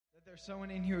There's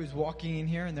someone in here who's walking in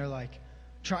here and they're like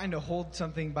trying to hold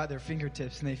something by their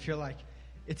fingertips and they feel like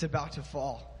it's about to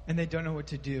fall and they don't know what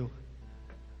to do.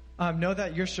 Know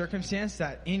that your circumstance,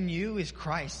 that in you is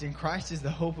Christ, and Christ is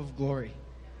the hope of glory.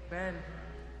 Amen.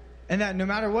 And that no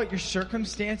matter what your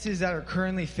circumstances that are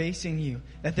currently facing you,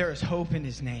 that there is hope in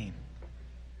His name.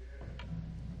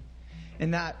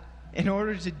 And that in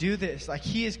order to do this, like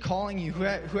He is calling you,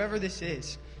 whoever this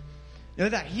is, know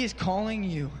that He is calling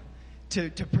you to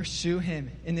pursue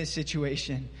Him in this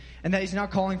situation. And that He's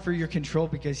not calling for your control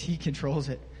because He controls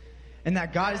it. And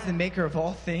that God is the maker of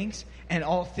all things and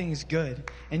all things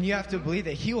good. And you have to believe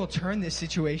that He will turn this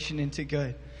situation into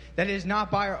good. That it is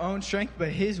not by our own strength, but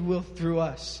His will through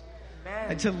us. Amen.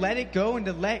 And to let it go and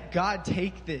to let God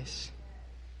take this.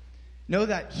 Know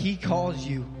that He calls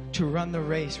you to run the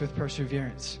race with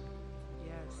perseverance.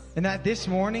 Yes. And that this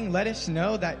morning, let us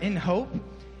know that in hope,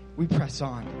 we press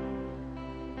on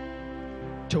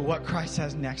to what Christ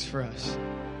has next for us.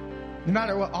 No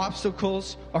matter what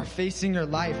obstacles are facing your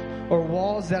life or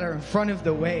walls that are in front of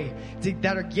the way,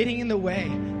 that are getting in the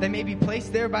way, that may be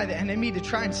placed there by the enemy to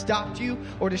try and stop you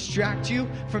or distract you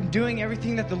from doing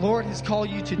everything that the Lord has called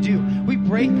you to do. We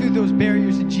break through those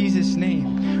barriers in Jesus'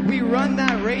 name. We run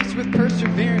that race with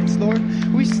perseverance, Lord.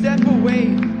 We step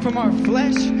away from our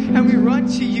flesh and we run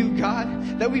to you,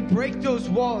 God, that we break those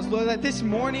walls, Lord, that this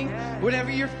morning, whatever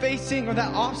you're facing or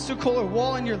that obstacle or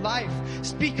wall in your life,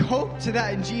 speak hope to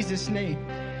that in Jesus' name.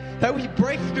 That we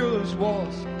break through those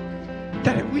walls.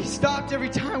 That if we stopped every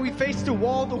time we faced a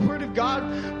wall, the Word of God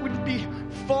would be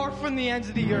far from the ends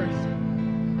of the earth.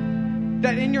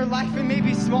 That in your life it may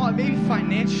be small, it may be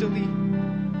financially,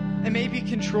 it may be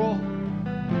control,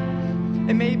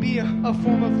 it may be a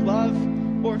form of love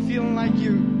or feeling like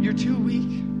you're too weak.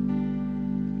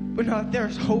 But no,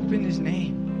 there's hope in His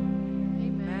name.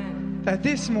 Amen. That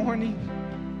this morning,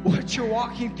 what you're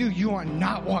walking through, you are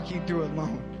not walking through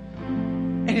alone.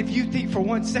 And if you think for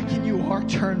 1 second you are,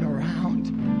 turn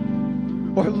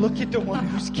around. Or look at the one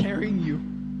who's carrying you.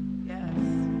 Yes.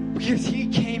 Because He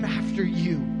came after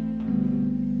you.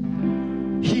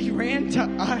 He ran to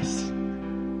us.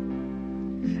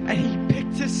 And He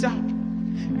picked us up.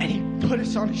 And He put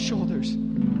us on His shoulders.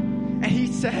 And He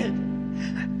said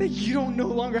that you don't no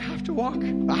longer have to walk.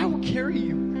 I will carry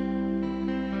you.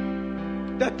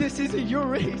 That this isn't your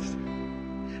race.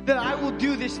 That I will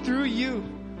do this through you.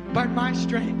 By my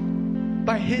strength,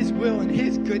 by His will and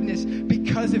His goodness,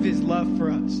 because of His love for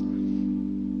us.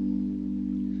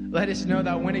 Let us know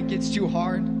that when it gets too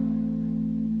hard,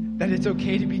 that it's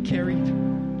okay to be carried.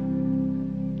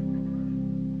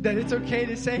 That it's okay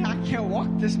to say, I can't walk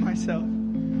this myself.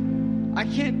 I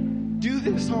can't do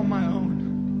this on my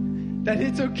own. That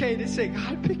it's okay to say,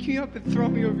 God, pick me up and throw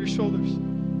me over your shoulders.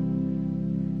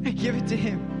 And give it to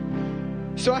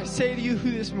Him. So I say to you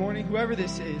this morning, whoever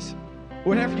this is,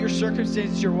 whatever your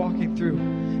circumstances you're walking through,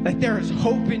 that there is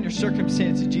hope in your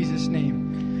circumstance in Jesus'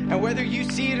 name. And whether you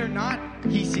see it or not,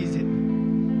 He sees it.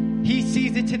 He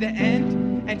sees it to the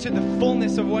end and to the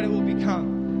fullness of what it will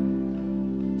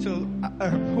become. So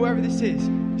whoever this is,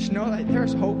 just know that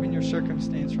there's hope in your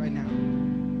circumstance right now.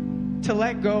 To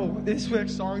let go, this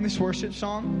song, this worship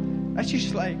song, that you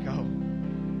just let it go.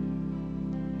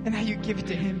 And that you give it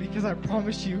to Him, because I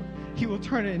promise you, He will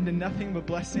turn it into nothing but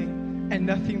blessing and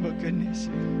nothing but goodness.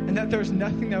 And that there's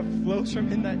nothing that flows from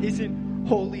Him that isn't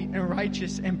holy and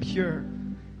righteous and pure.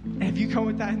 And if you come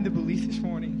with that in the belief this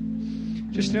morning,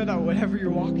 just know that whatever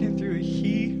you're walking through,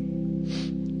 He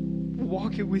will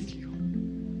walk it with you.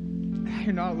 And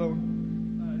you're not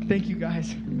alone. Thank you,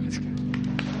 guys. Let's go.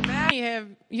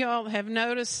 You all have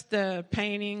noticed the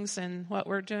paintings and what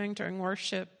we're doing during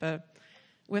worship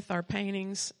with our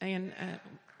paintings, and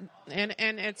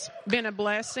it's been a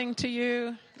blessing to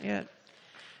you. Yeah.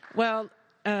 Well,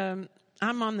 I'm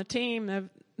on the team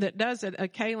that does it.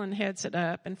 Kaylin heads it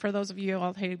up, and for those of you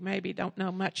all who maybe don't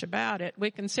know much about it,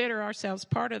 we consider ourselves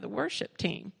part of the worship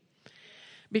team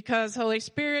because Holy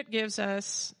Spirit gives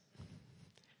us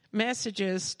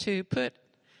messages to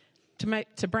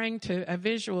bring to a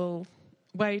visual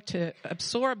way to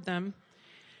absorb them.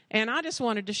 And I just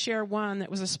wanted to share one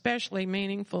that was especially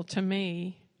meaningful to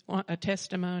me, a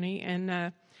testimony.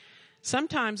 And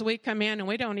sometimes we come in and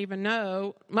we don't even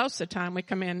know, most of the time we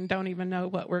come in and don't even know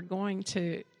what we're going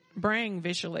to bring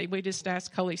visually. We just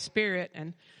ask Holy Spirit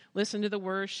and listen to the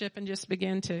worship and just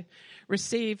begin to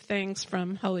receive things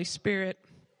from Holy Spirit.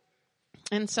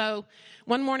 And so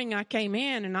one morning I came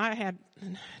in and I had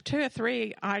 2 or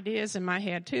 3 ideas in my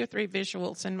head, 2 or 3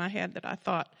 visuals in my head that I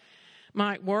thought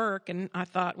might work. And I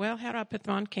thought, well, how do I put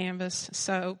them on canvas?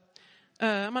 So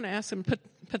I'm going to ask them to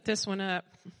put this one up.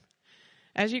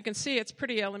 As you can see, it's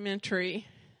pretty elementary.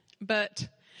 But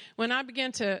when I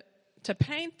began to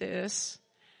paint this,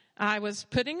 I was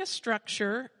putting a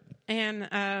structure, and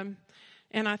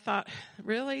I thought,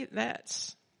 really, I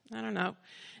don't know.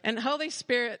 And the Holy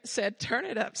Spirit said, turn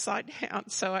it upside down.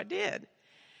 So I did.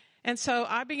 And so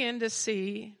I began to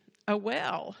see a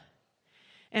well.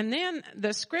 And then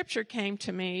the scripture came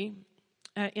to me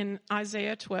in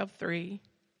Isaiah 12:3.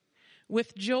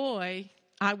 With joy,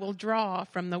 I will draw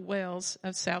from the wells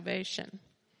of salvation.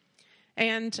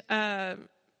 And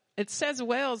it says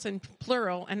wells in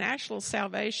plural, and actual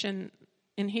salvation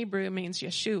in Hebrew means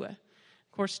Yeshua.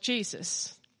 Of course,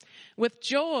 Jesus. With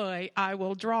joy, I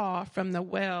will draw from the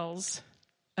wells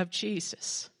of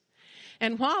Jesus.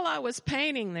 And while I was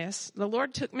painting this, the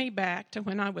Lord took me back to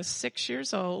when I was 6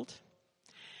 years old.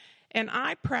 And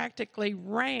I practically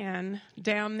ran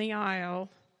down the aisle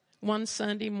one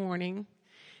Sunday morning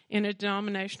in a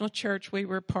denominational church we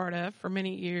were part of for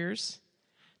many years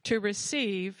to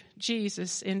receive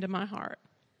Jesus into my heart.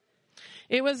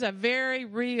 It was a very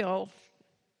real,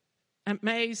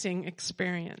 amazing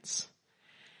experience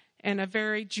and a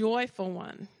very joyful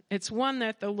one. It's one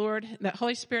that the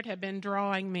Holy Spirit had been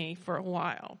drawing me for a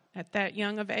while, at that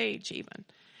young of age even.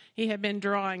 He had been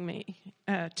drawing me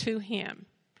to Him.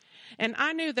 And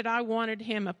I knew that I wanted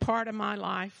Him a part of my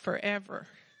life forever.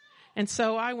 And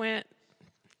so I went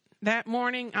that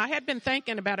morning. I had been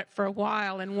thinking about it for a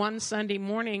while, and one Sunday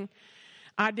morning,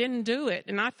 I didn't do it.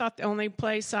 And I thought the only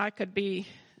place I could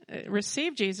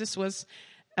receive Jesus was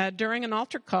during an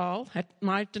altar call at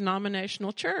my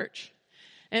denominational church.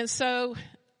 And so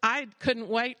I couldn't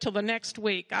wait till the next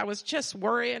week. I was just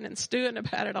worrying and stewing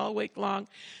about it all week long.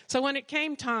 So when it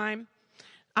came time,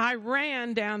 I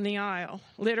ran down the aisle,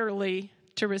 literally,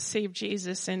 to receive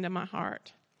Jesus into my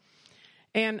heart.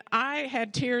 And I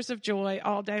had tears of joy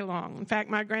all day long. In fact,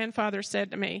 my grandfather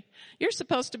said to me, "You're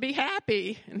supposed to be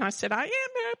happy." And I said, "I am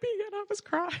happy," and I was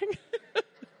crying.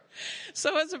 So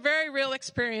it was a very real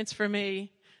experience for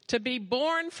me to be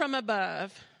born from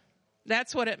above.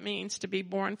 That's what it means to be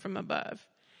born from above.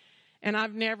 And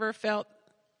I've never felt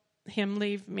Him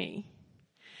leave me.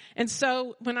 And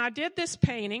so when I did this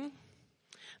painting,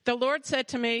 the Lord said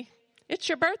to me, "It's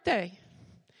your birthday.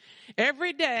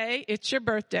 Every day, it's your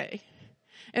birthday."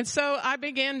 And so I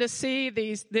began to see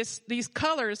these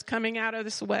colors coming out of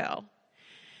this well,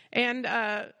 and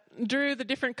drew the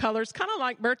different colors, kind of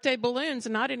like birthday balloons.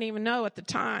 And I didn't even know at the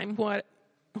time what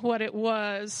it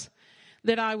was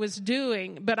that I was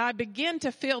doing. But I began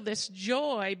to feel this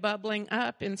joy bubbling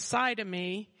up inside of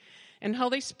me, and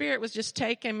Holy Spirit was just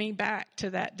taking me back to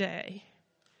that day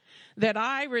that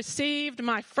I received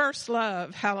my first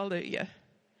love. Hallelujah.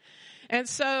 And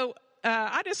so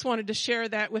I just wanted to share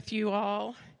that with you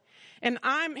all. And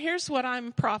here's what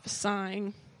I'm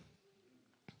prophesying.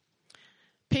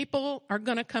 People are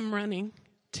going to come running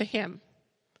to Him.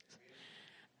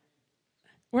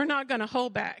 We're not going to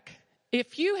hold back.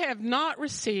 If you have not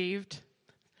received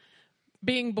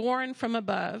being born from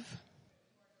above,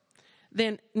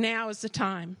 then now is the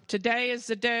time. Today is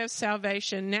the day of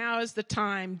salvation. Now is the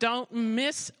time. Don't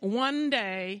miss one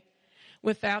day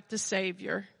without the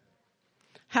Savior.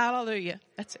 Hallelujah.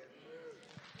 That's it.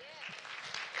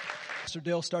 Pastor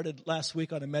Dale started last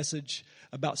week on a message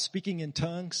about speaking in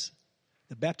tongues,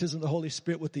 the baptism of the Holy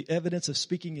Spirit with the evidence of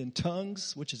speaking in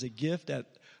tongues, which is a gift that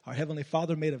our Heavenly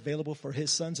Father made available for His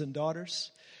sons and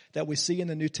daughters that we see in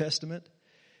the New Testament.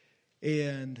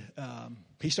 And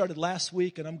he started last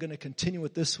week, and I'm going to continue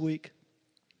with this week.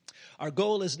 Our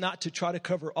goal is not to try to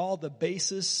cover all the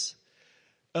basis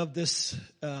of this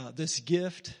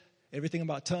gift, everything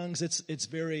about tongues. It's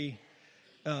very,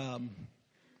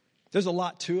 there's a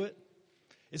lot to it.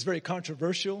 It's very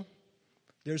controversial.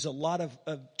 There's a lot of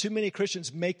too many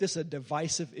Christians make this a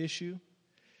divisive issue.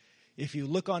 If you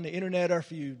look on the internet, or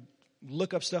if you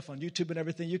look up stuff on YouTube and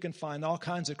everything, you can find all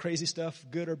kinds of crazy stuff,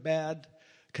 good or bad,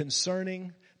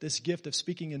 concerning this gift of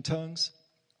speaking in tongues.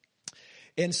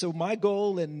 And so my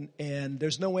goal, and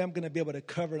there's no way I'm going to be able to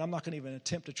cover it. I'm not going to even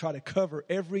attempt to try to cover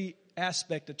every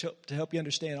aspect to help you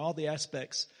understand all the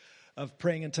aspects of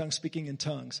praying in tongues, speaking in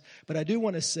tongues. But I do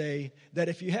want to say that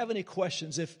if you have any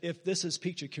questions, if this has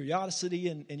piqued your curiosity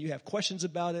and you have questions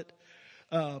about it,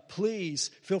 please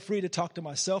feel free to talk to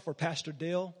myself or Pastor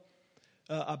Dale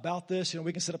about this.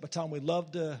 We can set up a time. We'd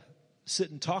love to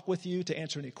sit and talk with you to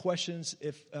answer any questions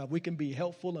if we can be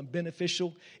helpful and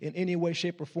beneficial in any way,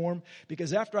 shape, or form.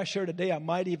 Because after I share today, I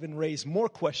might even raise more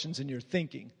questions in your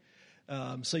thinking.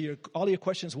 So all your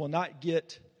questions will not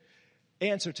get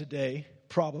answered today,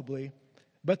 probably.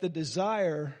 But the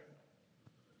desired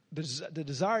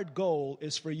goal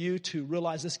is for you to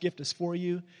realize this gift is for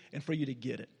you and for you to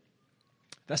get it.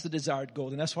 That's the desired goal.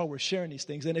 And that's why we're sharing these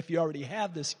things. And if you already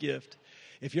have this gift,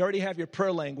 if you already have your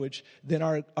prayer language, then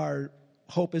our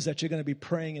hope is that you're going to be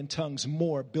praying in tongues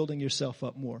more, building yourself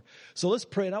up more. So let's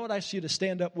pray. And I would ask you to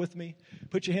stand up with me.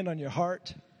 Put your hand on your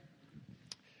heart.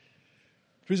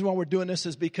 The reason why we're doing this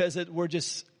is because we're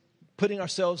just putting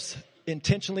ourselves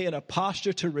intentionally in a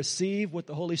posture to receive what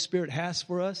the Holy Spirit has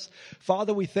for us.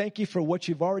 Father, we thank you for what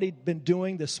you've already been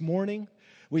doing this morning.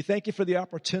 We thank you for the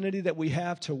opportunity that we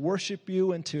have to worship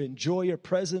you and to enjoy your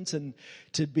presence and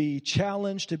to be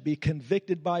challenged, to be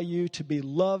convicted by you, to be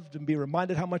loved and be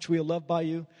reminded how much we are loved by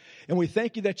you. And we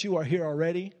thank you that you are here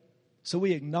already. So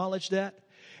we acknowledge that.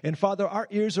 And Father, our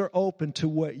ears are open to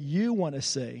what you want to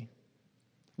say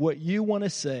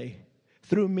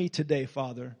through me today,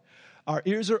 Father. Our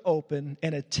ears are open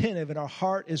and attentive, and our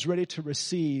heart is ready to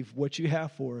receive what you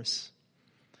have for us.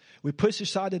 We push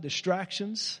aside the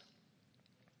distractions,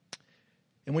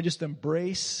 and we just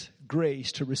embrace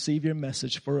grace to receive your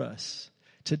message for us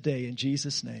today. In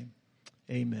Jesus' name,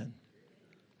 amen.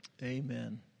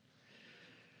 Amen.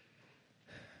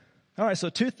 All right, so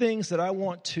two things that I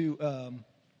want to,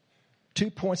 2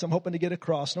 points I'm hoping to get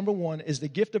across. Number one is the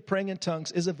gift of praying in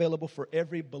tongues is available for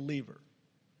every believer.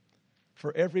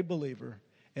 For every believer.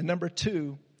 And number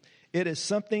two, it is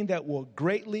something that will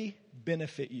greatly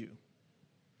benefit you.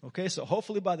 Okay, so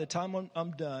hopefully by the time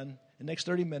I'm done, the next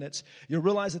 30 minutes, you'll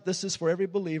realize that this is for every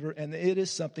believer and it is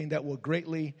something that will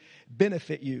greatly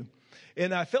benefit you.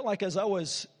 And I felt like as I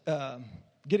was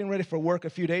getting ready for work a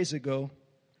few days ago,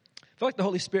 I felt like the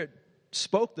Holy Spirit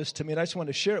spoke this to me, and I just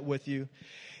wanted to share it with you.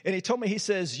 And he told me, he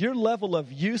says, your level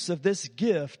of use of this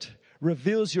gift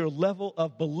reveals your level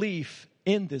of belief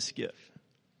in this gift.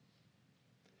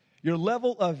 Your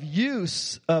level of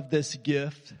use of this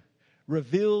gift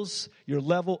reveals your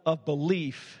level of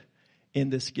belief in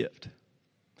this gift.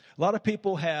 A lot of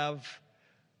people have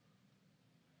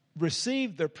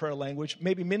received their prayer language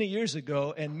maybe many years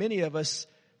ago, and many of us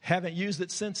haven't used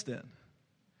it since then.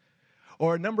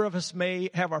 Or a number of us may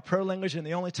have our prayer language, and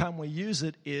the only time we use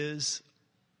it is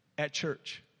at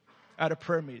church, at a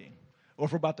prayer meeting, or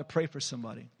if we're about to pray for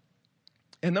somebody.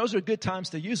 And those are good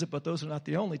times to use it, but those are not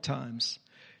the only times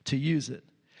to use it.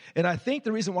 And I think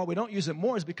the reason why we don't use it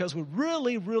more is because we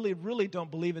really, really, really don't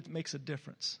believe it makes a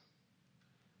difference.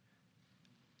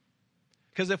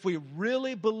 Because if we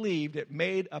really believed it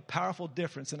made a powerful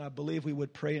difference, then I believe we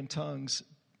would pray in tongues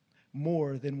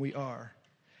more than we are.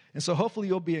 And so hopefully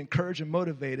you'll be encouraged and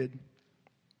motivated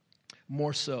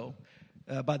more so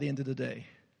by the end of the day.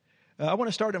 I want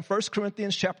to start in 1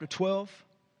 Corinthians chapter 12.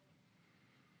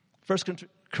 1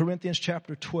 Corinthians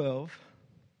chapter 12.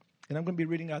 And I'm going to be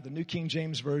reading out of the New King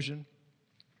James Version.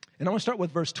 And I want to start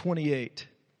with verse 28.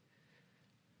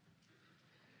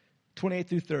 28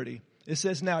 through 30. It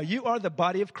says, now you are the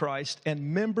body of Christ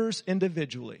and members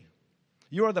individually.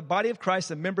 You are the body of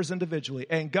Christ and members individually.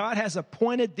 And God has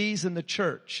appointed these in the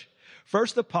church.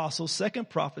 First apostles, second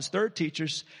prophets, third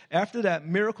teachers. After that,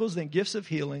 miracles and gifts of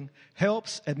healing,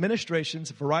 helps, administrations,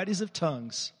 varieties of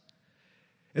tongues.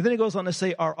 And then he goes on to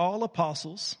say, are all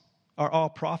apostles? Are all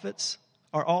prophets?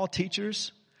 Are all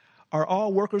teachers? Are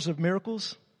all workers of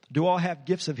miracles? Do all have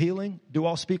gifts of healing? Do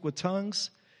all speak with tongues?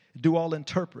 Do all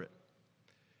interpret?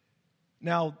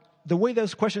 Now, the way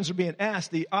those questions are being asked,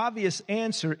 the obvious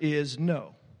answer is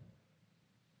no.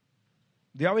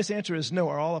 The obvious answer is no.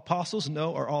 Are all apostles?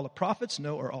 No. Are all the prophets?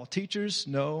 No. Are all teachers?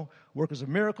 No. Workers of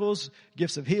miracles?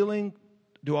 Gifts of healing?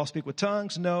 Do all speak with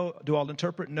tongues? No. Do all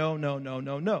interpret? No, no, no,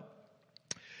 no, no.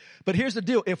 But here's the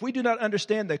deal. If we do not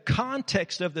understand the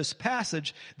context of this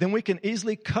passage, then we can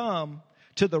easily come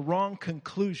to the wrong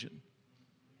conclusion.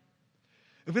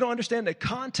 If we don't understand the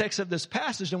context of this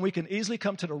passage, then we can easily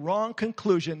come to the wrong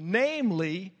conclusion,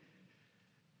 namely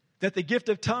that the gift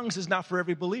of tongues is not for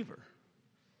every believer.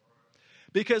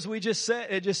 Because it just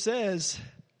says,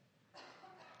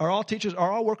 are all teachers,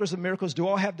 are all workers of miracles, do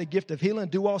all have the gift of healing,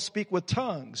 do all speak with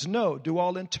tongues? No. Do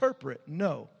all interpret?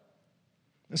 No.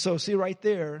 And so see right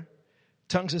there,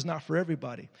 tongues is not for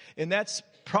everybody. And that's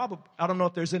probably, I don't know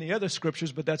if there's any other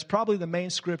scriptures, but that's probably the main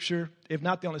scripture, if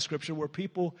not the only scripture, where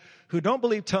people who don't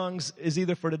believe tongues is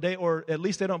either for today, or at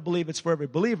least they don't believe it's for every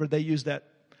believer. They use that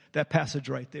passage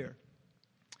right there.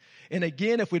 And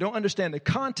again, if we don't understand the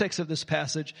context of this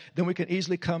passage, then we can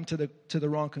easily come to the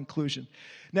wrong conclusion.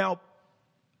 Now,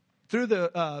 through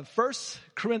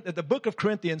the book of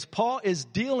Corinthians, Paul is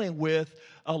dealing with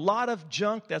a lot of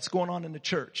junk that's going on in the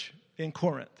church in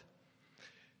Corinth.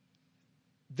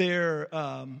 They're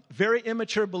very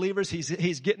immature believers.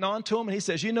 He's getting on to them, and he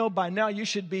says, by now you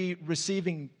should be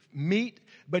receiving meat,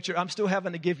 but I'm still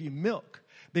having to give you milk.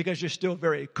 because you're still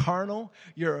very carnal.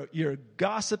 You're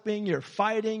gossiping, you're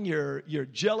fighting, you're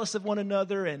jealous of one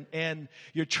another, and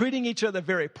you're treating each other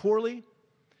very poorly.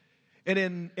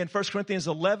 And in 1 Corinthians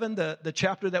 11, the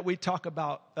chapter that we talk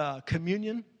about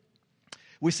communion,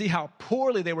 we see how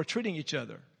poorly they were treating each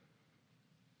other,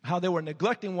 how they were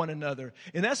neglecting one another.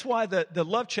 And that's why the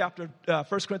love chapter, 1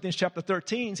 Corinthians chapter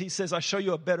 13, he says, I show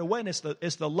you a better way, and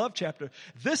it's the love chapter.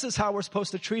 This is how we're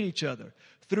supposed to treat each other,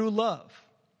 through love.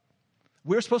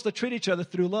 We're supposed to treat each other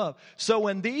through love. So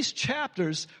in these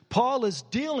chapters, Paul is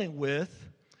dealing with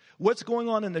what's going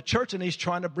on in the church, and he's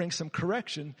trying to bring some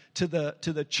correction to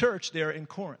the church there in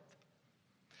Corinth.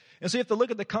 And so you have to look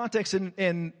at the context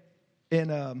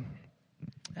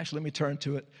actually, let me turn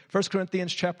to it. 1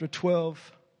 Corinthians chapter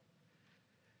 12.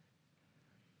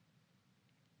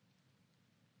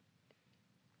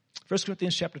 1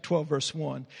 Corinthians chapter 12, verse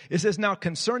 1. It says, now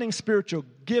concerning spiritual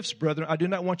gifts, brethren, I do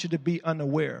not want you to be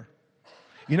unaware.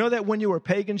 You know that when you were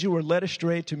pagans, you were led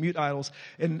astray to mute idols.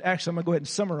 And actually, I'm going to go ahead and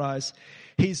summarize.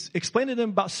 He's explaining to them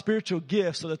about spiritual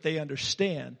gifts so that they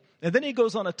understand. And then he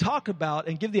goes on to talk about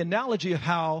and give the analogy of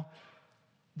how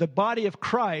the body of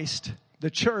Christ, the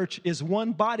church, is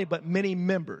one body but many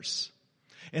members.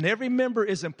 And every member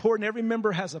is important. Every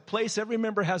member has a place. Every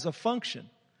member has a function.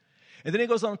 And then he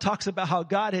goes on and talks about how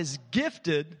God has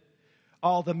gifted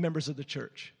all the members of the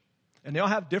church. And they all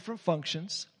have different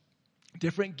functions,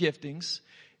 different giftings,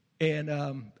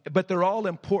 but they're all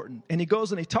important. And he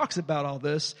goes and he talks about all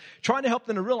this, trying to help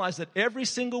them to realize that every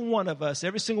single one of us,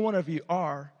 every single one of you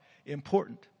are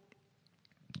important.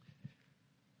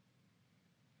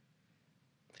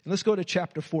 And let's go to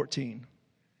chapter 14.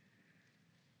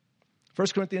 1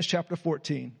 Corinthians chapter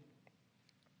 14.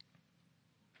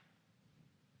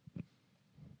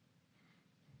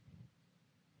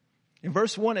 In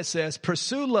verse 1 it says,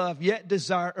 pursue love, yet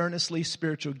desire earnestly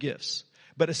spiritual gifts,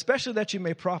 but especially that you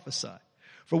may prophesy.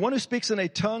 For one who speaks in a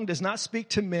tongue does not speak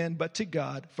to men, but to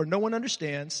God, for no one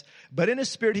understands, but in his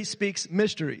spirit he speaks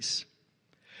mysteries.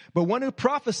 But one who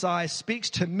prophesies speaks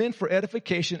to men for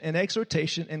edification and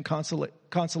exhortation and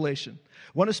consolation.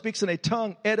 One who speaks in a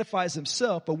tongue edifies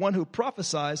himself, but one who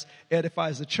prophesies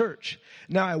edifies the church.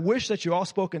 Now I wish that you all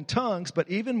spoke in tongues, but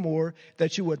even more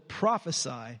that you would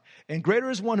prophesy. And greater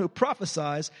is one who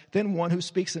prophesies than one who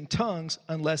speaks in tongues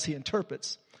unless he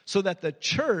interprets, so that the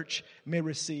church may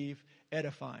receive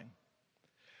edifying.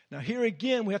 Now here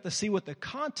again, we have to see what the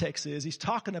context is. He's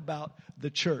talking about the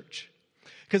church.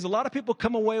 Because a lot of people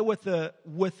come away with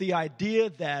the idea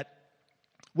that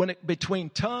between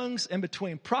tongues and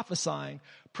between prophesying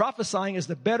is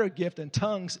the better gift and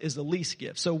tongues is the least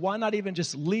gift. So why not even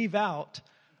just leave out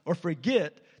or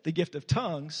forget the gift of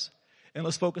tongues and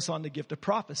let's focus on the gift of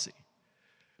prophecy?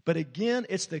 But again,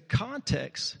 it's the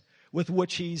context with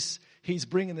which he's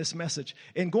bringing this message.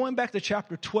 And going back to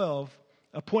chapter 12,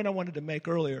 a point I wanted to make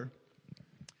earlier.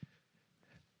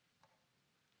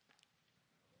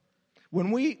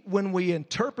 When we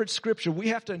interpret Scripture, we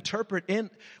have to interpret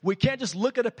we can't just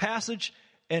look at a passage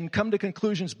and come to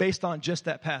conclusions based on just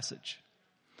that passage.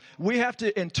 We have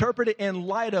to interpret it in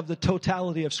light of the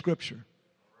totality of Scripture.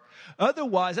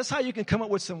 Otherwise, that's how you can come up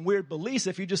with some weird beliefs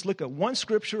if you just look at one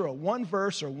scripture or one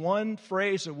verse or one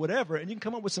phrase or whatever, and you can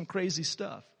come up with some crazy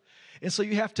stuff. And so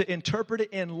you have to interpret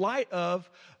it in light of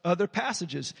other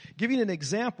passages. Give you an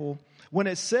example, when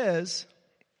it says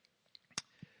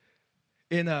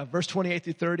in verse 28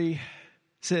 through 30, it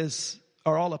says,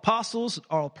 are all apostles,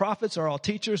 are all prophets, are all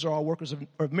teachers, are all workers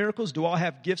of miracles? Do all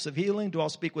have gifts of healing? Do all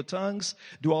speak with tongues?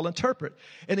 Do all interpret?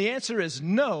 And the answer is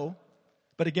no.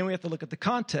 But again, we have to look at the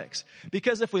context.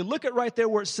 Because if we look at right there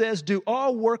where it says, do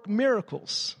all work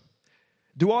miracles?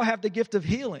 Do all have the gift of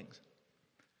healing?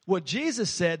 What Jesus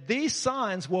said, these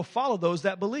signs will follow those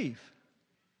that believe.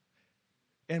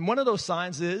 And one of those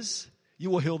signs is you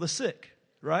will heal the sick,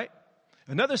 right?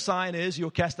 Another sign is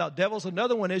you'll cast out devils.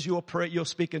 Another one is you'll pray, you'll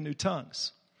speak in new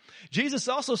tongues. Jesus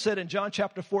also said in John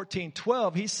chapter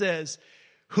 14:12, he says,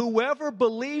 whoever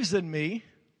believes in me,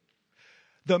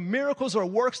 the miracles or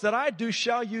works that I do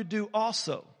shall you do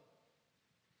also.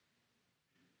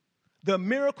 The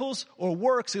miracles or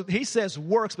works, he says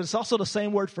works, but it's also the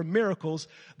same word for miracles.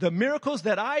 The miracles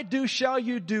that I do shall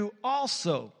you do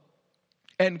also.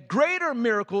 And greater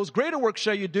miracles, greater works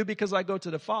shall you do because I go to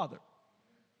the Father.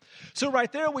 So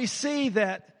right there we see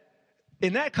that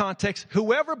in that context,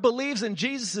 whoever believes in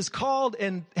Jesus is called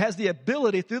and has the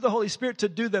ability through the Holy Spirit to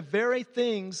do the very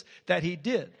things that he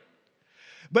did.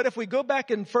 But if we go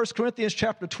back in 1 Corinthians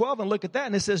chapter 12 and look at that,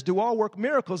 and it says, do all work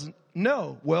miracles?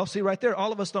 No. Well, see right there,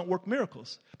 all of us don't work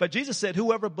miracles. But Jesus said,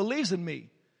 whoever believes in me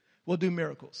will do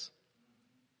miracles.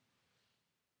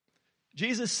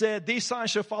 Jesus said, these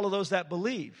signs shall follow those that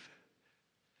believe.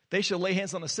 They shall lay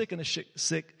hands on the sick, and the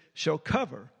sick shall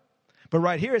recover. But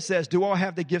right here it says, do all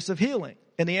have the gifts of healing?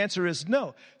 And the answer is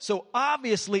no. So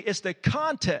obviously it's the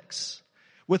context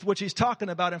with which he's talking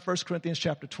about in 1 Corinthians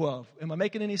chapter 12. Am I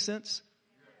making any sense?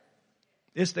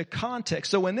 It's the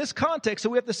context. So in this context, so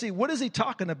we have to see, what is he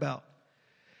talking about?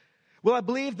 Well, I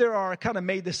believe there are, I kind of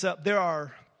made this up, there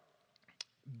are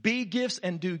be gifts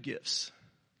and do gifts.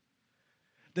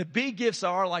 The be gifts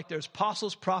are like there's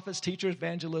apostles, prophets, teachers,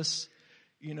 evangelists,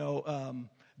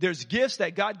 there's gifts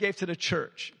that God gave to the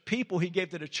church, people he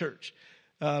gave to the church.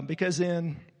 Because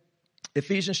in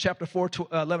Ephesians chapter 4,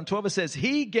 11, 12, it says,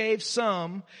 he gave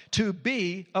some to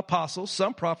be apostles,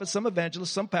 some prophets, some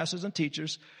evangelists, some pastors and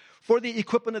teachers for the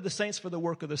equipping of the saints for the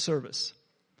work of the service.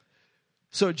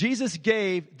 So Jesus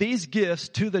gave these gifts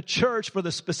to the church for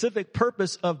the specific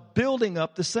purpose of building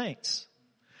up the saints.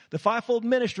 The fivefold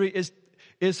ministry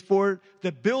is for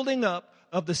the building up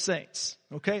of the saints.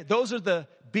 Okay? Those are the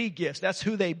be gifts. That's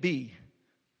who they be.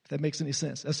 If that makes any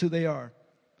sense. That's who they are.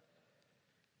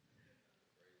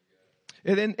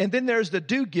 And then there's the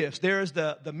do gifts. There's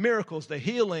the miracles, the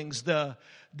healings, the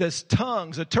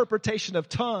tongues, interpretation of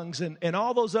tongues, and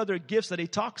all those other gifts that he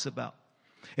talks about.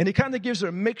 And he kind of gives her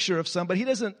a mixture of some, but he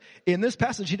doesn't, in this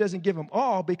passage, he doesn't give them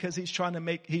all because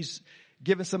he's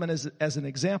giving some as an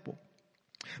example.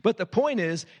 But the point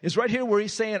is right here where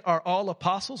he's saying, are all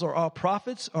apostles, are all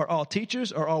prophets, are all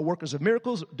teachers, are all workers of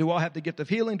miracles? Do all have the gift of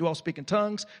healing? Do all speak in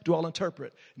tongues? Do all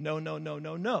interpret? No, no, no,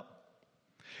 no, no.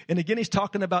 And again, he's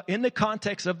talking about in the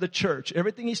context of the church.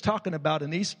 Everything he's talking about in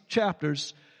these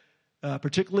chapters,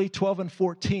 particularly 12 and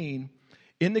 14,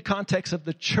 in the context of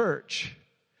the church,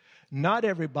 not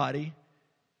everybody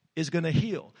is going to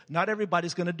heal. Not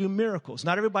everybody's going to do miracles.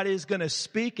 Not everybody is going to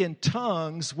speak in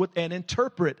tongues and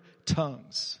interpret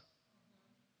tongues.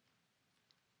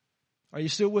 Are you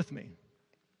still with me?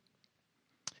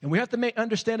 And we have to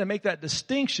understand and make that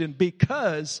distinction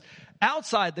because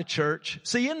outside the church,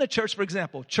 see in the church, for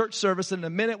example, church service, in a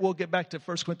minute we'll get back to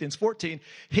 1 Corinthians 14.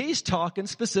 He's talking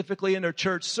specifically in their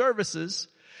church services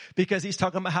because he's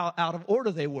talking about how out of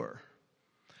order they were.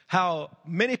 How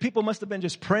many people must have been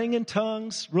just praying in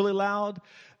tongues really loud.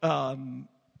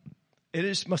 It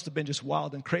just must have been just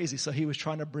wild and crazy. So he was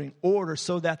trying to bring order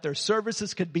so that their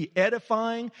services could be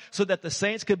edifying, so that the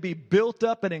saints could be built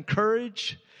up and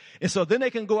encouraged. And so then they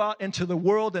can go out into the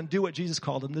world and do what Jesus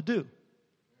called them to do.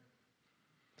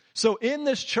 So in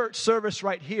this church service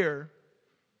right here,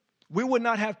 we would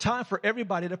not have time for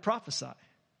everybody to prophesy.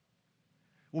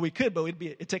 Well, we could, but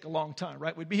it'd take a long time,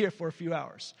 right? We'd be here for a few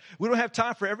hours. We don't have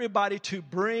time for everybody to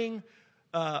bring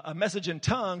a message in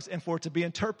tongues and for it to be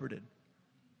interpreted.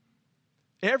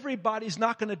 Everybody's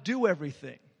not going to do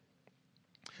everything.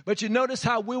 But you notice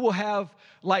how we will have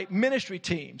like ministry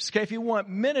teams. Okay, if you want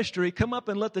ministry, come up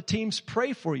and let the teams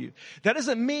pray for you. That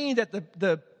doesn't mean that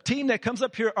the team that comes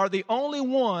up here are the only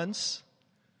ones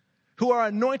who are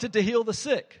anointed to heal the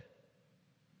sick.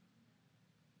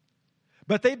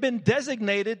 But they've been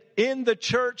designated in the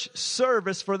church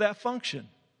service for that function.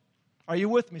 Are you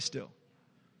with me still?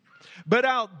 But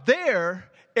out there,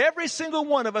 every single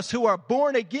one of us who are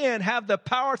born again have the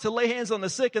power to lay hands on the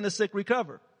sick and the sick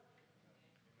recover.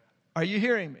 Are you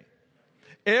hearing me?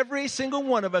 Every single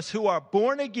one of us who are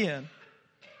born again,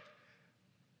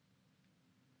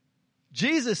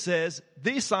 Jesus says,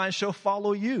 these signs shall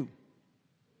follow you.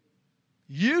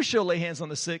 You shall lay hands on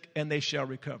the sick and they shall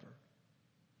recover.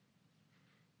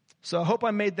 So I hope I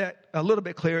made that a little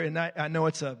bit clear, and I know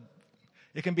it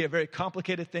can be a very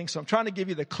complicated thing, so I'm trying to give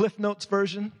you the Cliff Notes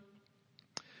version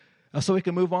so we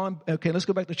can move on. Okay, let's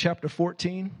go back to chapter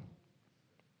 14.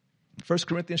 1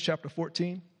 Corinthians chapter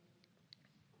 14.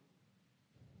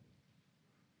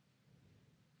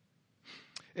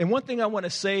 And one thing I want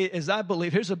to say is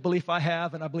here's a belief I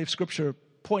have, and I believe Scripture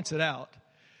points it out.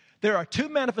 There are two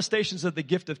manifestations of the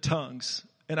gift of tongues,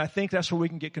 and I think that's where we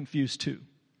can get confused too.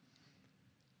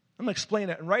 I'm going to explain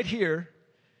that. And right here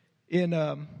in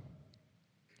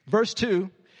verse 2,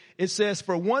 it says,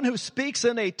 for one who speaks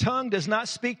in a tongue does not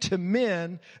speak to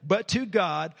men, but to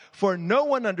God, for no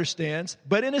one understands,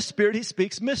 but in his spirit he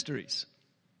speaks mysteries.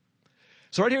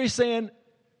 So right here he's saying,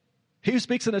 he who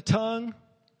speaks in a tongue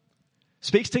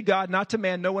speaks to God, not to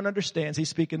man. No one understands. He's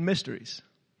speaking mysteries.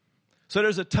 So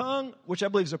there's a tongue, which I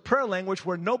believe is a prayer language,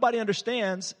 where nobody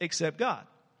understands except God.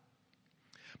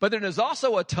 But then there's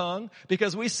also a tongue,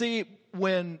 because we see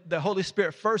when the Holy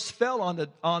Spirit first fell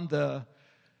on the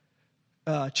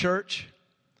church,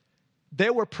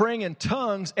 they were praying in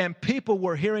tongues and people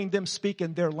were hearing them speak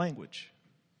in their language.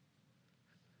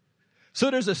 So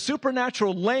there's a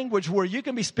supernatural language where you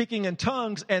can be speaking in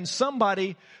tongues, and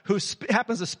somebody who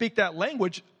happens to speak that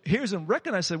language hears and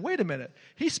recognizes, wait a minute,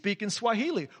 he's speaking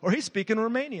Swahili, or he's speaking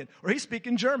Romanian, or he's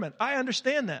speaking German. I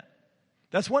understand that.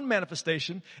 That's one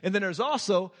manifestation. And then there's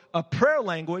also a prayer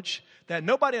language that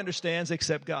nobody understands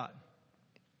except God.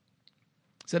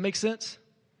 Does that make sense?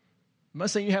 I'm not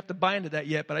saying you have to buy into that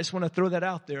yet, but I just want to throw that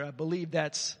out there. I believe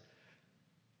that's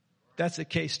the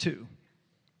case too.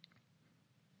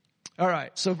 All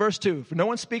right, so verse 2. For no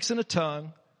one speaks in a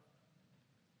tongue.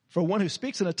 For one who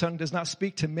speaks in a tongue does not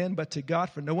speak to men but to God,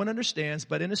 for no one understands,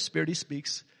 but in his spirit he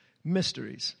speaks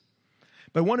mysteries.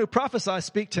 But one who prophesies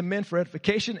speaks to men for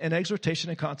edification and exhortation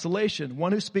and consolation.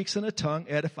 One who speaks in a tongue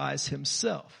edifies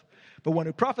himself. But one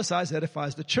who prophesies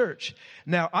edifies the church.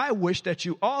 Now I wish that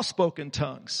you all spoke in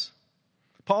tongues.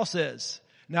 Paul says,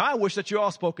 now I wish that you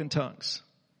all spoke in tongues.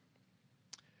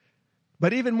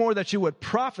 But even more that you would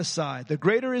prophesy. The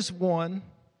greater is one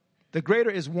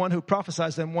who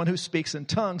prophesies than one who speaks in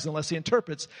tongues unless he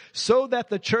interprets, so that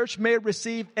the church may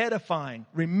receive edifying.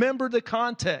 Remember the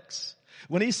context.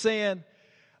 When he's saying,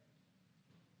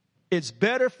 it's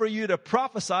better for you to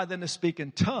prophesy than to speak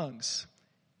in tongues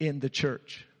in the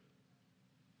church.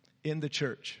 In the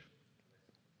church.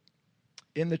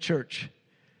 In the church.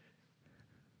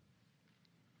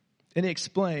 And he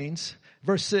explains,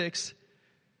 verse 6,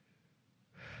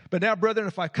 but now, brethren,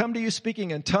 if I come to you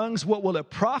speaking in tongues, what will it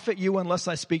profit you unless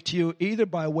I speak to you either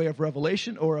by way of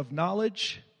revelation or of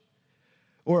knowledge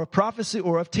or of prophecy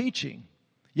or of teaching?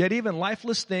 Yet even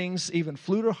lifeless things, even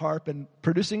flute or harp, and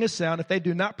producing a sound, if they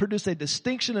do not produce a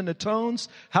distinction in the tones,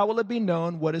 how will it be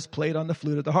known what is played on the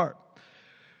flute or the harp?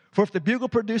 For if the bugle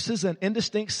produces an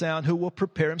indistinct sound, who will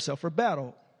prepare himself for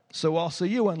battle? So also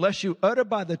you, unless you utter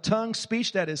by the tongue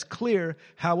speech that is clear,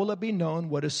 how will it be known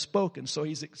what is spoken? So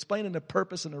he's explaining the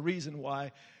purpose and the reason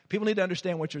why people need to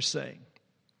understand what you're saying.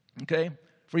 Okay?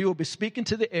 For you will be speaking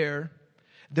to the air.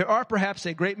 There are perhaps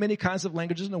a great many kinds of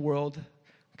languages in the world.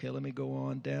 Okay, let me go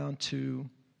on down to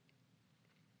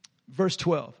verse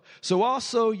 12. So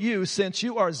also you, since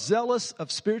you are zealous of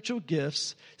spiritual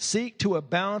gifts, seek to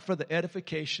abound for the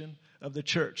edification of the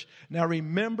church. Now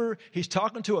remember, he's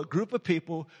talking to a group of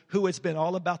people who it's been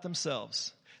all about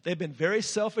themselves. They've been very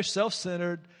selfish,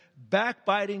 self-centered,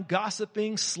 backbiting,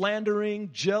 gossiping,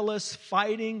 slandering, jealous,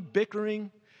 fighting,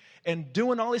 bickering, and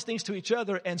doing all these things to each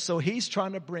other. And so he's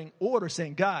trying to bring order,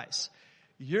 saying, guys,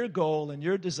 your goal and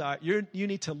your desire, you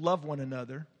need to love one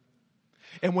another.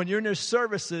 And when you're in your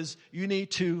services, you need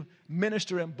to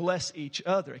minister and bless each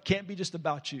other. It can't be just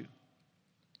about you.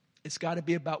 It's got to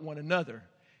be about one another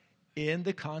in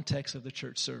the context of the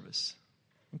church service.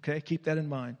 Okay, keep that in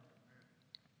mind.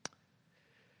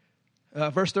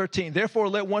 Verse 13, therefore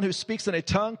let one who speaks in a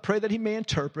tongue pray that he may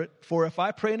interpret. For if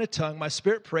I pray in a tongue, my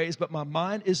spirit prays, but my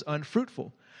mind is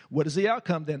unfruitful. What is the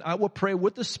outcome then? I will pray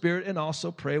with the spirit and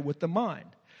also pray with the mind.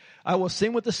 I will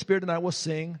sing with the spirit and I will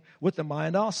sing with the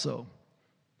mind also.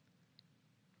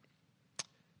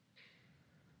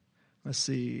 Let's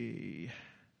see.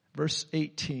 Verse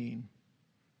 18.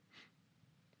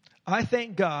 I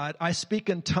thank God I speak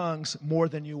in tongues more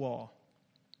than you all.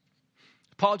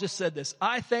 Paul just said this.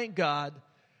 I thank God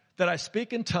that I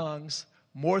speak in tongues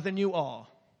more than you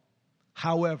all.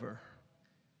 However,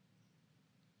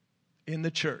 in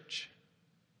the church.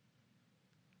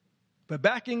 But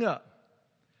backing up,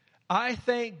 I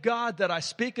thank God that I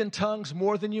speak in tongues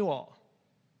more than you all.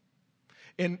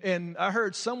 And I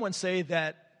heard someone say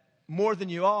that more than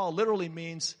you all literally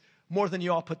means more than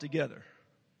you all put together.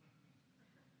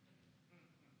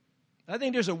 I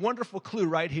think there's a wonderful clue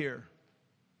right here.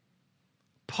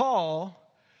 Paul,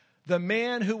 the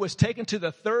man who was taken to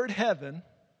the third heaven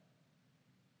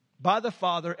by the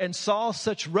Father and saw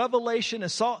such revelation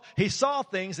and he saw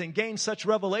things and gained such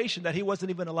revelation that he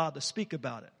wasn't even allowed to speak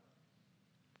about it.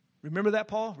 Remember that,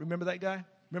 Paul? Remember that guy?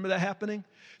 Remember that happening?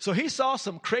 So he saw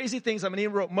some crazy things. I mean, he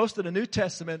wrote most of the New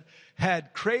Testament,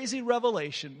 had crazy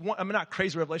revelation. I mean, not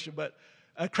crazy revelation, but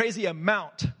a crazy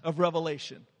amount of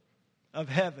revelation of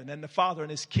heaven and the Father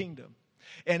and his kingdom.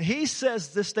 And he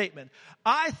says this statement,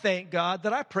 I thank God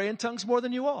that I pray in tongues more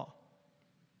than you all.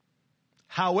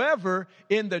 However,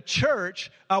 in the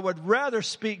church, I would rather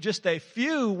speak just a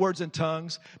few words in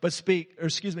tongues, but speak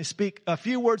a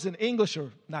few words in English,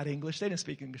 or not English. They didn't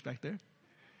speak English back there.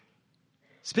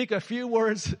 Speak a few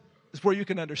words where you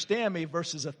can understand me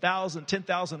versus 1,000,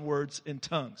 10,000 words in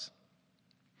tongues.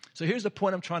 So here's the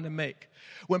point I'm trying to make.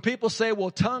 When people say, well,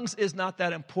 tongues is not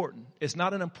that important. It's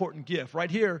not an important gift.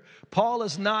 Right here, Paul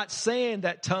is not saying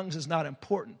that tongues is not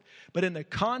important. But in the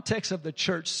context of the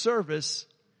church service,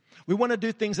 we want to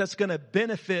do things that's going to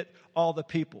benefit all the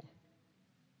people.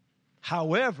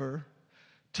 However,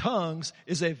 tongues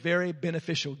is a very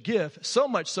beneficial gift. So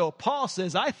much so, Paul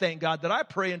says, I thank God that I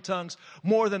pray in tongues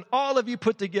more than all of you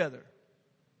put together.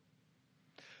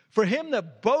 For him to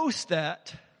boast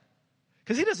that,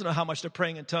 because he doesn't know how much they're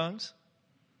praying in tongues,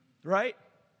 right?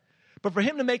 But for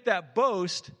him to make that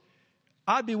boast,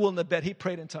 I'd be willing to bet he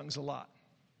prayed in tongues a lot.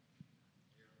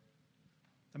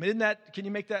 I mean, can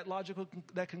you make that logical,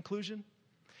 that conclusion?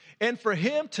 And for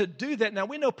him to do that, now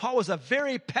we know Paul was a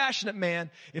very passionate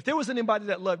man. If there was anybody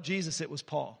that loved Jesus, it was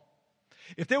Paul.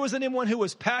 If there was anyone who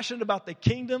was passionate about the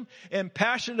kingdom and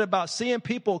passionate about seeing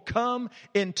people come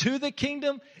into the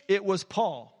kingdom, it was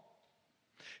Paul.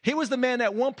 He was the man that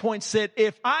at one point said,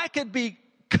 if I could be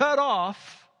cut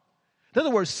off, in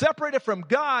other words, separated from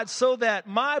God so that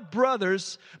my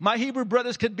brothers, my Hebrew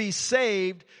brothers could be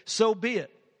saved, so be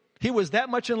it. He was that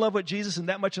much in love with Jesus and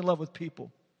that much in love with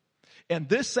people. And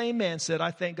this same man said, I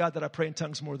thank God that I pray in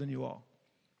tongues more than you all.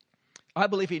 I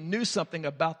believe he knew something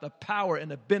about the power and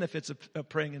the benefits of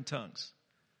praying in tongues.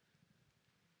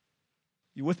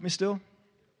 You with me still?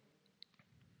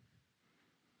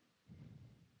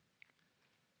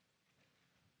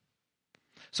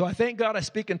 So I thank God I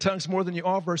speak in tongues more than you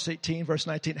all, verse 18, verse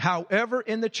 19. However,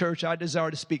 in the church I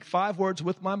desire to speak 5 words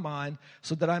with my mind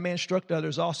so that I may instruct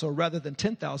others also rather than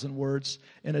 10,000 words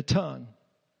in a tongue.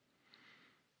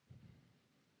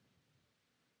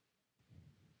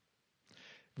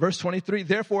 Verse 23,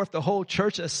 therefore, if the whole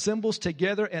church assembles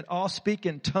together and all speak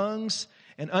in tongues,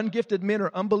 and ungifted men or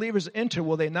unbelievers enter,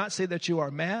 will they not say that you are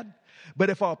mad? But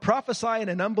if all prophesy and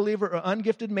an unbeliever or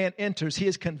ungifted man enters, he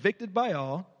is convicted by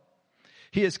all.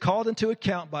 He is called into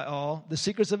account by all. The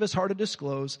secrets of his heart are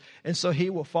disclosed, and so he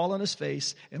will fall on his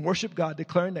face and worship God,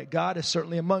 declaring that God is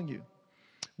certainly among you.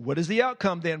 What is the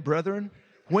outcome then, brethren?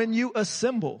 When you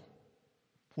assemble,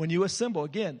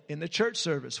 again, in the church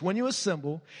service, when you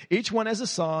assemble, each one has a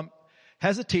psalm,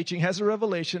 has a teaching, has a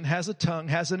revelation, has a tongue,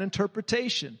 has an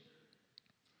interpretation.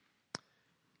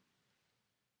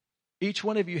 Each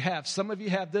one of you have. Some of you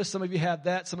have this, some of you have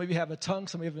that, some of you have a tongue,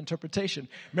 some of you have interpretation.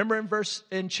 Remember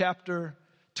in chapter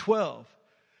 12,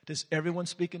 does everyone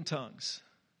speak in tongues?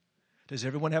 Does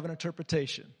everyone have an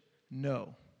interpretation?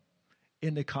 No.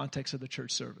 In the context of the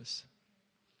church service.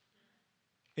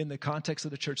 In the context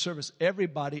of the church service,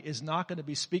 everybody is not going to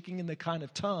be speaking in the kind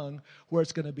of tongue where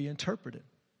it's going to be interpreted.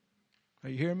 Are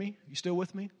you hearing me? You still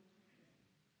with me?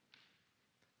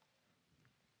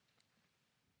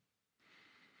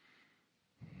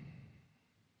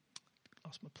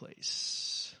 Lost my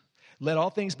place. Let all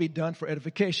things be done for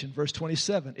edification. Verse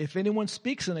 27. If anyone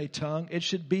speaks in a tongue, it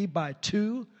should be by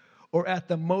 2 or at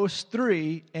the most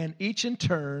 3, and each in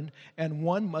turn, and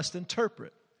one must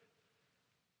interpret.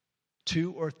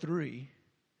 2 or 3,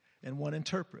 and one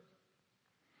interpret.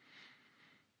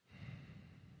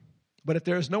 But if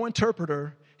there is no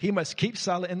interpreter, he must keep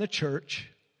silent in the church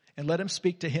and let him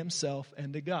speak to himself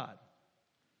and to God.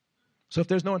 So if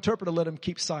there's no interpreter, let him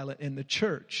keep silent in the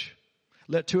church.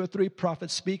 Let 2 or 3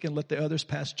 prophets speak and let the others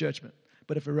pass judgment.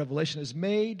 But if a revelation is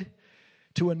made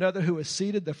to another who is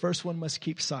seated, the first one must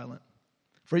keep silent.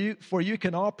 For you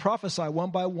can all prophesy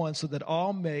one by one so that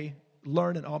all may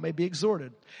learn and all may be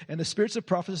exhorted. And the spirits of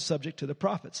prophets are subject to the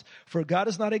prophets. For God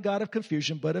is not a God of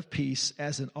confusion, but of peace,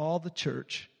 as in all the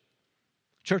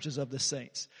churches of the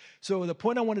saints. So the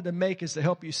point I wanted to make is to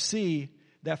help you see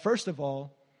that, first of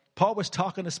all, Paul was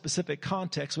talking a specific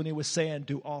context when he was saying,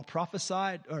 do all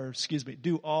prophesy,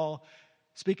 do all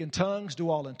speak in tongues, do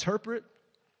all interpret?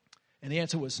 And the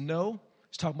answer was no.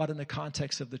 He's talking about in the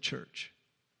context of the church.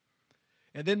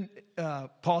 And then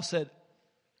Paul said,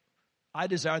 I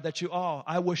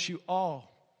wish you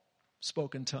all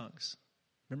spoke in tongues.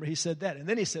 Remember, he said that. And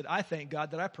then he said, I thank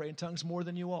God that I pray in tongues more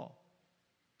than you all.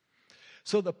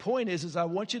 So the point is I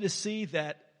want you to see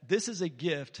that this is a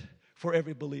gift for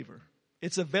every believer.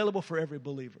 It's available for every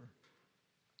believer.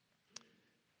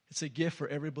 It's a gift for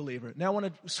every believer. Now I want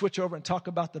to switch over and talk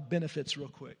about the benefits real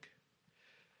quick.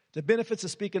 The benefits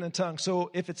of speaking in tongues. So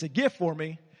if it's a gift for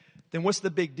me, then what's the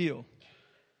big deal?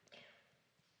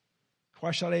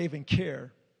 Why should I even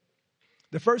care?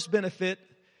 The first benefit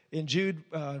in Jude,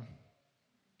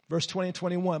 verse 20 and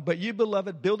 21. But you,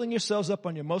 beloved, building yourselves up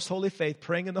on your most holy faith,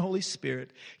 praying in the Holy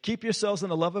Spirit, keep yourselves in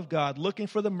the love of God, looking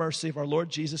for the mercy of our Lord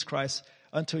Jesus Christ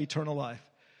unto eternal life.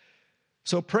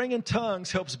 So praying in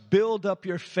tongues helps build up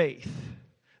your faith.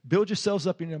 Build yourselves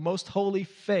up in your most holy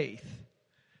faith.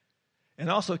 And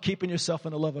also keeping yourself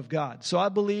in the love of God. So I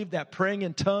believe that praying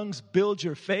in tongues builds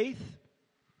your faith.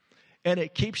 And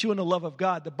it keeps you in the love of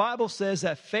God. The Bible says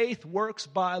that faith works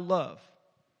by love.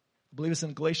 I believe it's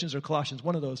in Galatians or Colossians,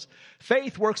 one of those.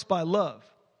 Faith works by love.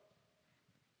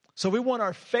 So we want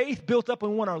our faith built up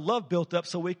and we want our love built up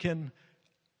so we can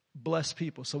bless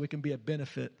people, so we can be a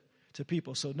benefit to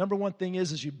people. So number one thing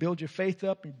is you build your faith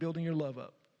up and you're building your love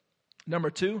up. Number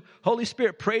two, Holy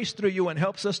Spirit prays through you and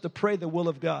helps us to pray the will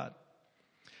of God.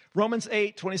 Romans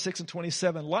 8:26 and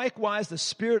 27. Likewise, the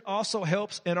Spirit also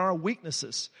helps in our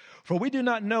weaknesses. For we do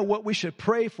not know what we should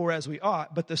pray for as we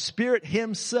ought, but the Spirit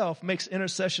himself makes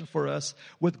intercession for us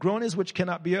with groanings which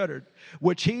cannot be uttered,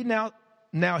 which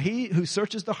now he who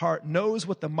searches the heart knows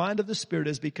what the mind of the Spirit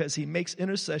is, because he makes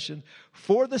intercession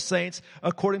for the saints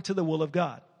according to the will of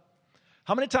God.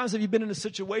 How many times have you been in a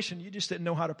situation you just didn't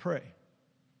know how to pray?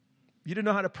 You didn't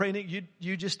know how to pray.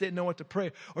 You just didn't know what to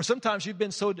pray. Or sometimes you've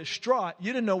been so distraught,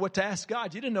 you didn't know what to ask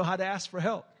God. You didn't know how to ask for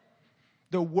help.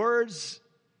 The words,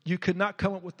 you could not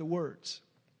come up with the words.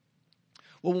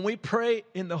 Well, when we pray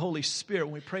in the Holy Spirit,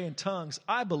 when we pray in tongues,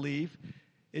 I believe,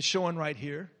 it's showing right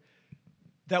here,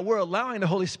 that we're allowing the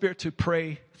Holy Spirit to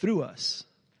pray through us.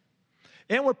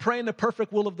 And we're praying the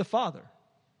perfect will of the Father.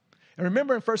 And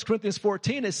remember in 1 Corinthians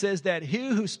 14, it says that he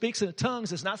who speaks in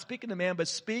tongues is not speaking to man, but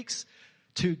speaks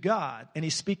to God, and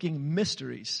he's speaking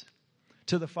mysteries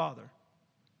to the Father.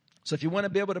 So if you want to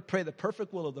be able to pray the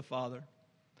perfect will of the Father,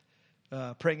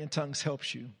 praying in tongues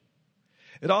helps you.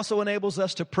 It also enables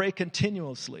us to pray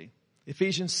continuously.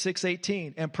 Ephesians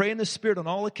 6:18, and pray in the Spirit on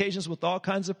all occasions with all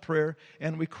kinds of prayer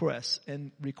and requests.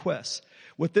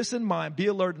 With this in mind, be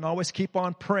alert and always keep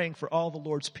on praying for all the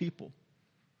Lord's people.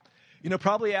 You know,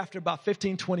 probably after about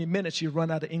 15, 20 minutes, you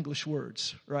run out of English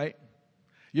words, right?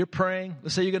 You're praying.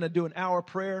 Let's say you're going to do an hour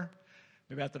prayer.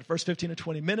 Maybe after the first 15 or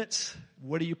 20 minutes,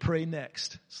 what do you pray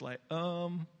next? It's like,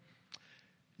 you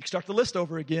start the list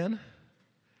over again.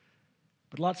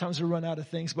 But a lot of times we run out of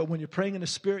things. But when you're praying in the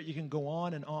Spirit, you can go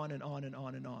on and on and on and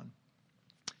on and on.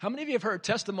 How many of you have heard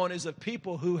testimonies of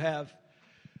people who have,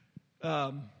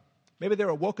 maybe they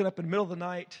were woken up in the middle of the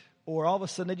night, or all of a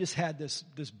sudden they just had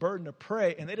this burden to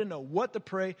pray, and they didn't know what to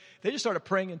pray. They just started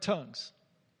praying in tongues.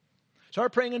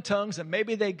 Started praying in tongues, and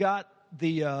maybe they got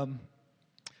the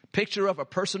picture of a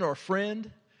person or a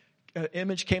friend. An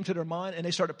image came to their mind, and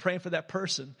they started praying for that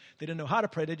person. They didn't know how to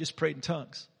pray. They just prayed in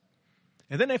tongues.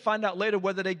 And then they find out later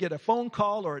whether they get a phone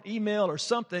call or an email or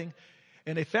something,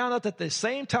 and they found out that the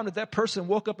same time that person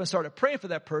woke up and started praying for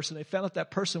that person, they found out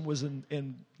that person was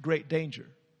in great danger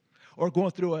or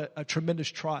going through a tremendous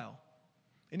trial.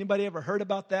 Anybody ever heard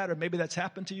about that, or maybe that's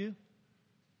happened to you?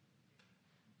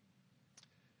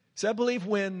 So I believe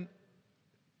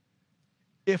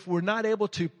if we're not able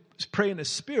to pray in the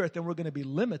Spirit, then we're going to be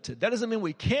limited. That doesn't mean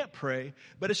we can't pray,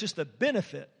 but it's just a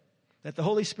benefit that the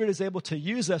Holy Spirit is able to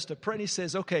use us to pray. And he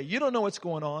says, okay, you don't know what's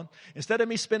going on. Instead of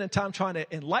me spending time trying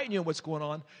to enlighten you on what's going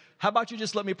on, how about you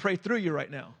just let me pray through you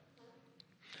right now?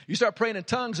 You start praying in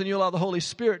tongues, and you allow the Holy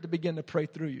Spirit to begin to pray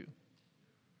through you.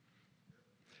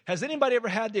 Has anybody ever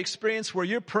had the experience where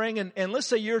you're praying, and let's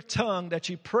say your tongue that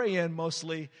you pray in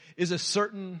mostly is a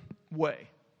certain way,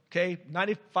 okay?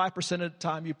 95% of the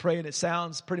time you pray and it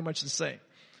sounds pretty much the same.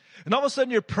 And all of a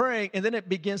sudden you're praying, and then it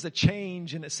begins to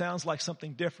change, and it sounds like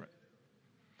something different.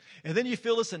 And then you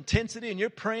feel this intensity, and you're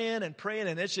praying, and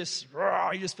it's just,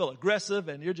 you just feel aggressive,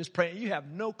 and you're just praying. You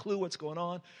have no clue what's going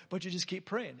on, but you just keep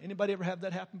praying. Anybody ever have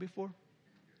that happen before?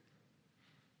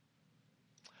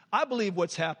 I believe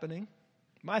what's happening,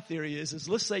 my theory is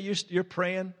let's say you're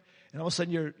praying, and all of a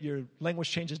sudden your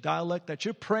language changes dialect, that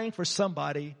you're praying for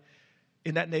somebody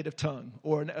in that native tongue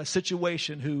or in a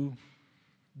situation who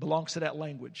belongs to that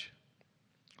language.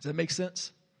 Does that make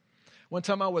sense? One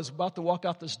time I was about to walk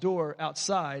out this door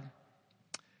outside,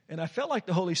 and I felt like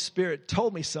the Holy Spirit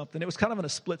told me something. It was kind of in a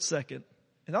split second,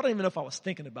 and I don't even know if I was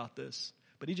thinking about this,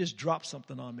 but he just dropped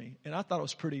something on me, and I thought it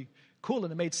was pretty cool,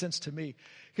 and it made sense to me.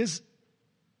 Because,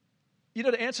 you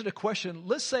know, to answer the question,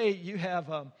 let's say you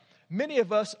have, many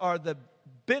of us are the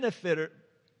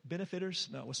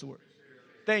benefitters? No, what's the word?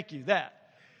 Thank you, that.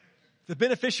 The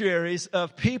beneficiaries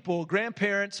of people,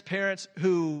 grandparents, parents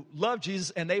who love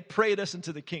Jesus, and they prayed us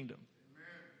into the kingdom.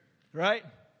 Right?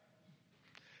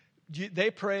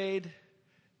 They prayed,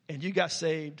 and you got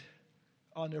saved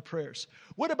on their prayers.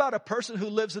 What about a person who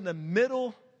lives in the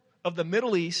middle of the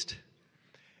Middle East,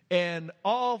 and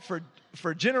all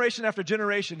for generation after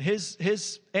generation,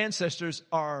 his ancestors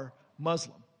are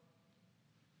Muslim.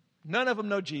 None of them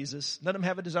know Jesus. None of them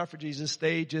have a desire for Jesus.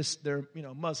 They're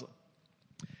Muslim.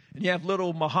 And you have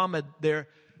little Muhammad there.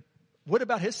 What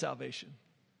about his salvation?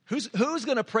 Who's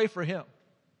going to pray for him?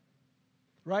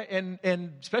 Right?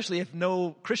 And especially if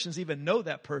no Christians even know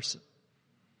that person.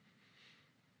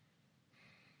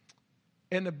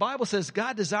 And the Bible says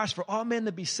God desires for all men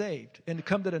to be saved and to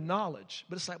come to the knowledge.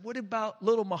 But it's like, what about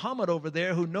little Muhammad over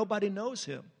there who nobody knows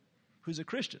him, who's a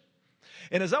Christian?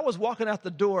 And as I was walking out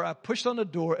the door, I pushed on the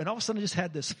door, and all of a sudden I just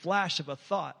had this flash of a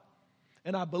thought.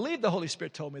 and I believe the Holy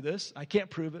Spirit told me this. I can't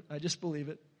prove it. I just believe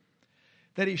it.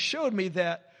 That he showed me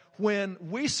that when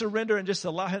we surrender and just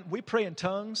allow him, we pray in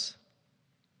tongues,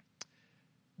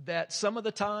 that some of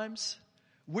the times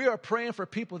we are praying for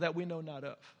people that we know not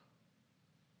of.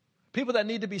 People that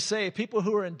need to be saved, people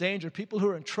who are in danger, people who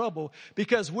are in trouble,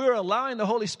 because we're allowing the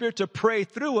Holy Spirit to pray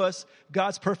through us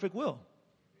God's perfect will.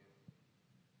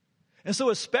 And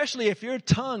so especially if your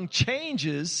tongue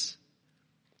changes,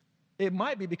 it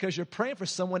might be because you're praying for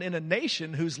someone in a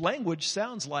nation whose language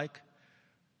sounds like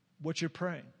what you're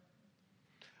praying.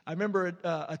 I remember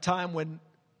a time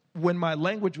when my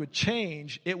language would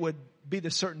change, it would be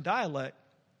the certain dialect,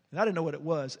 and I didn't know what it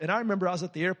was. And I remember I was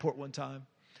at the airport one time,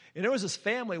 and there was this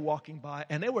family walking by,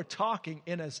 and they were talking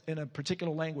in a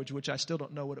particular language, which I still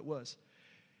don't know what it was.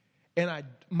 And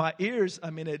my ears,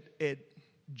 it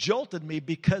jolted me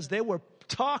because they were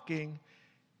talking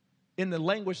in the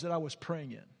language that I was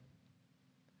praying in.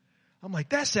 I'm like,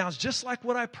 that sounds just like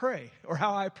what I pray or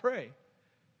how I pray.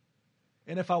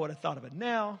 And if I would have thought of it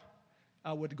now,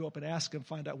 I would go up and ask them,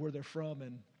 find out where they're from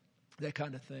and that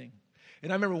kind of thing.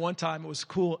 And I remember one time it was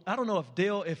cool. I don't know if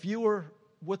Dale, if you were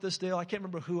with us, Dale, I can't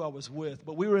remember who I was with,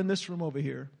 but we were in this room over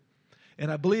here.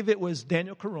 And I believe it was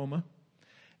Daniel Karoma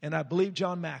and I believe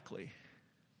John Mackley.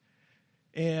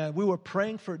 And we were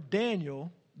praying for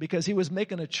Daniel because he was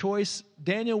making a choice.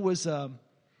 Daniel was,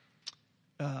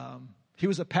 he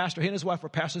was a pastor. He and his wife were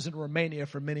pastors in Romania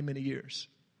for many, many years.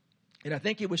 And I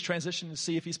think he was transitioning to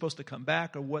see if he's supposed to come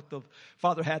back or what the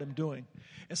Father had him doing.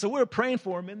 And so we were praying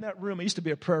for him in that room. It used to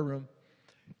be a prayer room.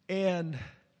 And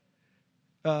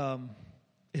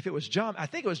if it was John, I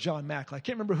think it was John Mackley. I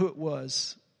can't remember who it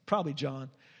was. Probably John.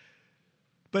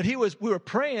 But we were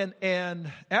praying, and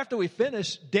after we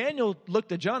finished, Daniel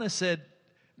looked at John and said,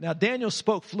 now Daniel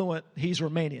spoke fluent, he's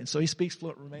Romanian, so he speaks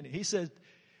fluent Romanian. He said,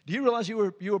 do you realize you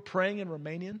were praying in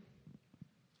Romanian?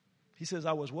 He says,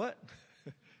 I was what?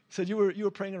 He said, you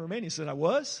were praying in Romanian. He said, I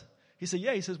was? He said,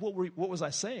 yeah. He says, what was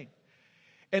I saying?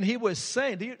 And he was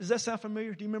saying, does that sound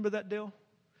familiar? Do you remember that, Dale?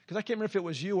 Because I can't remember if it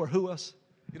was you or who else.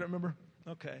 You don't remember?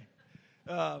 Okay.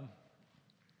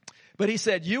 But he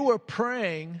said, you were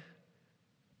praying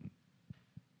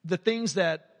the things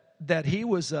that he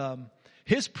was,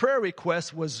 his prayer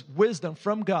request was wisdom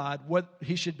from God, what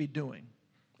he should be doing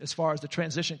as far as the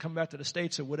transition coming back to the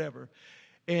States or whatever.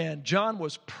 And John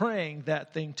was praying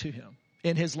that thing to him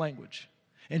in his language.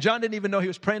 And John didn't even know he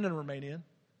was praying in Romanian,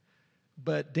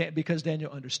 but because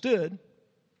Daniel understood,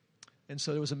 and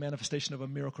so there was a manifestation of a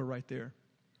miracle right there.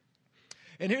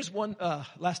 And here's one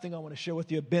last thing I want to share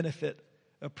with you, a benefit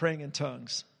of praying in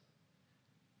tongues.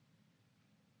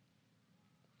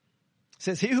 It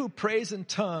says, he who prays in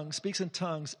tongues, speaks in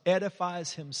tongues,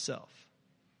 edifies himself.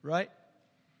 Right?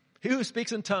 He who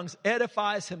speaks in tongues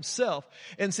edifies himself.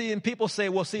 And people say,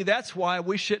 well, that's why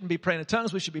we shouldn't be praying in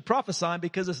tongues. We should be prophesying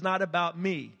because it's not about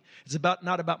me. It's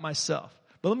not about myself.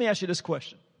 But let me ask you this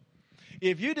question.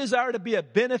 If you desire to be a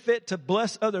benefit to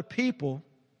bless other people,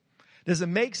 does it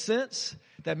make sense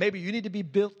that maybe you need to be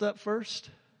built up first?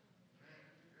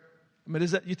 I mean,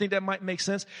 you think that might make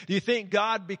sense? Do you think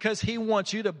God, because he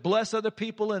wants you to bless other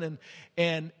people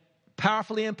and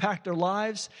powerfully impact their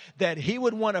lives, that he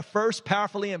would want to first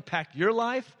powerfully impact your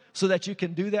life so that you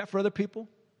can do that for other people?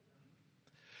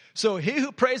 So he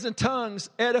who prays in tongues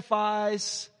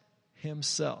edifies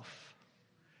himself.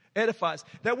 Edifies.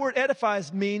 That word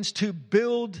edifies means to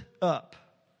build up.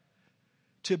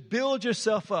 To build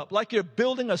yourself up, like you're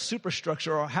building a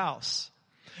superstructure or a house.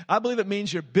 I believe it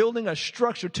means you're building a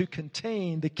structure to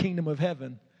contain the kingdom of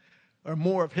heaven or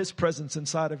more of his presence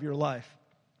inside of your life.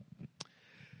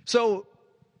 So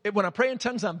when I pray in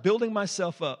tongues, I'm building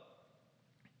myself up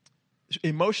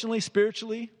emotionally,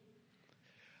 spiritually.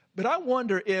 But I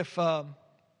wonder if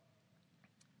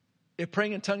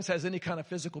praying in tongues has any kind of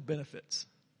physical benefits.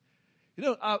 You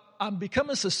know, I'm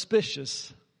becoming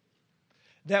suspicious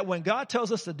that when God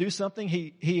tells us to do something,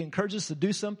 he encourages us to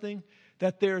do something,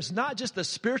 that there's not just a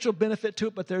spiritual benefit to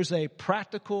it, but there's a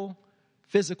practical,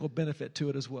 physical benefit to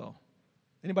it as well.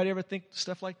 Anybody ever think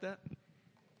stuff like that?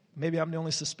 Maybe I'm the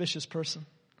only suspicious person.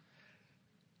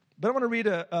 But I want to read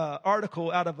an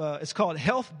article out of, it's called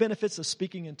Health Benefits of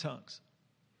Speaking in Tongues.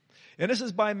 And this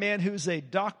is by a man who's a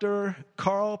Dr.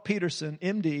 Carl Peterson,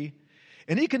 MD,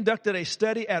 and he conducted a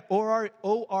study at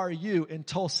ORU in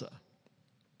Tulsa.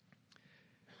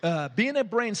 Being a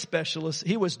brain specialist,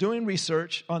 he was doing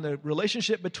research on the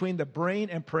relationship between the brain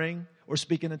and praying or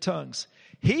speaking in tongues.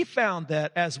 He found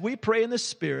that as we pray in the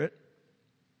Spirit,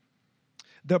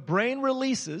 the brain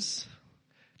releases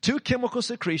two chemical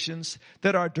secretions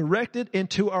that are directed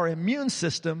into our immune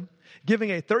system, giving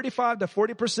a 35 to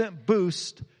 40%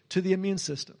 boost to the immune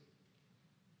system.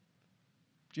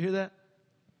 Did you hear that?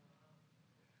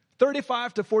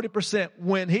 35 to 40%.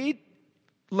 When he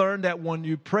learned that when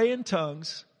you pray in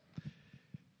tongues,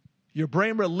 your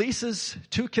brain releases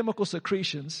two chemical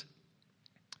secretions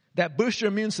that boost your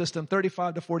immune system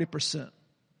 35 to 40%.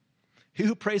 He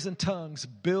who prays in tongues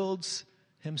builds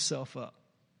himself up.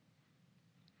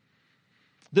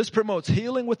 This promotes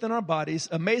healing within our bodies.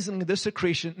 Amazingly, this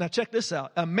secretion, now check this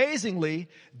out. Amazingly,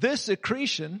 this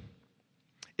secretion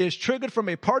is triggered from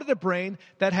a part of the brain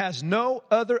that has no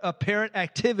other apparent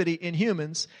activity in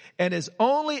humans and is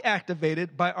only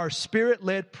activated by our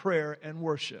spirit-led prayer and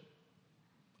worship.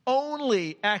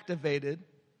 Only activated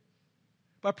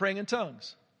by praying in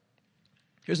tongues.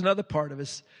 Here's another part of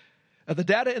this. The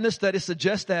data in this study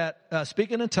suggests that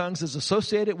speaking in tongues is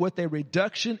associated with a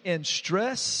reduction in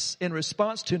stress in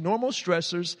response to normal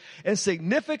stressors and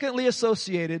significantly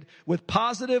associated with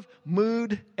positive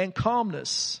mood and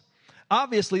calmness.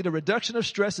 Obviously, the reduction of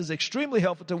stress is extremely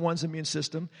helpful to one's immune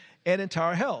system and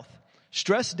entire health.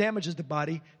 Stress damages the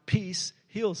body, peace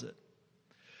heals it.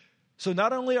 So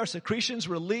not only are secretions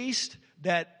released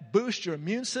that boost your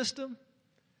immune system,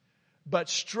 but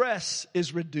stress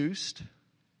is reduced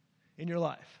in your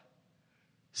life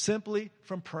simply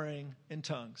from praying in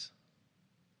tongues.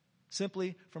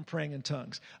 Simply from praying in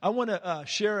tongues. I want to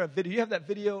share a video. You have that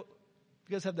video?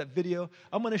 You guys have that video?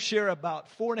 I'm going to share about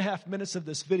 4.5 minutes of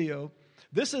this video.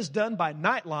 This is done by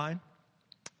Nightline.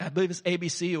 I believe it's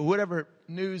ABC or whatever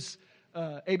news,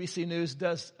 ABC News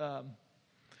does.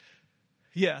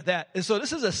 That. And so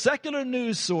this is a secular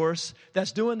news source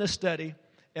that's doing this study.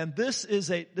 And this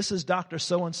is Dr.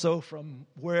 So-and-so from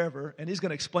wherever, and he's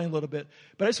going to explain a little bit.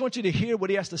 But I just want you to hear what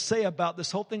he has to say about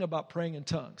this whole thing about praying in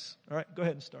tongues. All right, go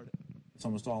ahead and start it. It's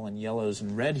almost all in yellows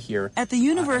and red here. At the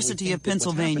University of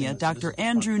Pennsylvania, Dr.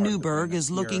 Andrew Newberg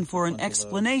is looking for an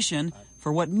explanation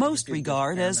for what most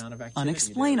regard as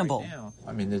unexplainable.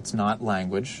 I mean, it's not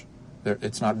language.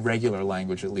 It's not regular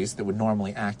language, at least, that would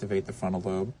normally activate the frontal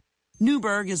lobe.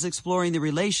 Newberg is exploring the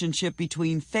relationship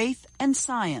between faith and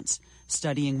science,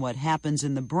 studying what happens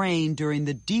in the brain during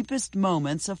the deepest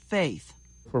moments of faith.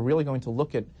 If we're really going to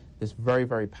look at this very,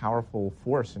 very powerful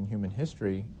force in human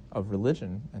history of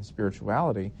religion and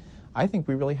spirituality, I think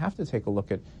we really have to take a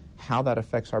look at how that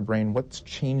affects our brain, what's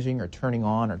changing or turning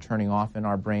on or turning off in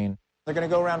our brain. They're going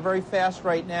to go around very fast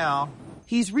right now.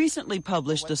 He's recently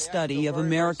published a study of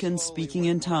Americans speaking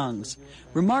in tongues.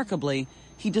 Remarkably,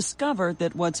 he discovered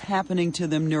that what's happening to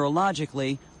them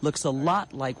neurologically looks a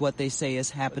lot like what they say is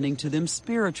happening to them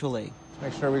spiritually.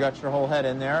 Make sure we got your whole head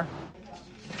in there.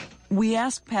 We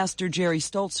asked Pastor Jerry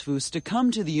Stoltzfus to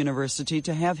come to the university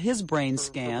to have his brain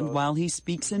scanned while he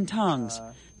speaks in tongues.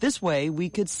 This way, we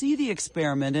could see the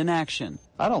experiment in action.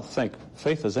 I don't think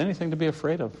faith is anything to be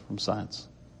afraid of from science.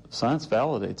 Science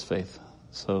validates faith,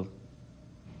 so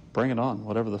bring it on.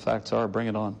 Whatever the facts are, bring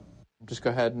it on. Just go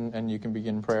ahead and you can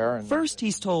begin prayer. First,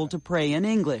 he's told to pray in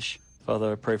English.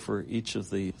 Father, I pray for each of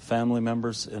the family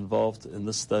members involved in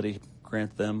this study.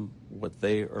 Grant them what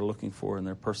they are looking for in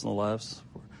their personal lives,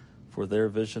 for their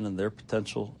vision and their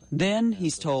potential. Then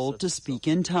he's told to speak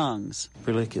in tongues.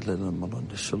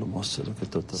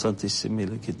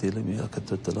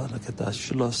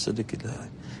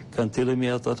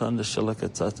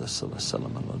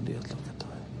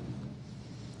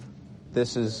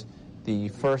 This is the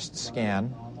first scan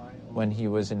when he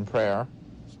was in prayer,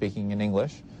 speaking in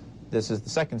English. This is the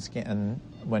second scan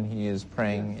when he is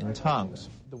praying in tongues.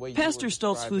 Pastor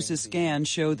Stoltzfus' scan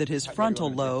showed that his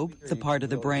frontal lobe, the part of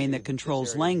the brain that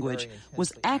controls language,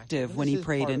 was active when he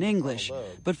prayed in English,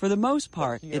 but for the most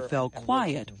part, it fell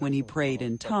quiet when he prayed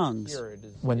in tongues.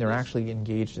 When they're actually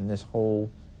engaged in this whole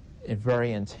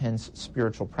very intense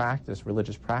spiritual practice,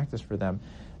 religious practice for them,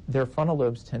 their frontal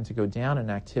lobes tend to go down in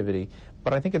activity,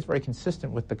 but I think it's very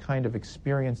consistent with the kind of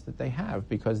experience that they have,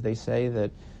 because they say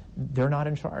that they're not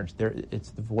in charge.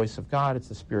 It's the voice of God, it's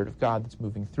the Spirit of God that's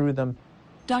moving through them.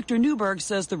 Dr. Newberg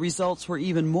says the results were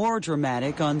even more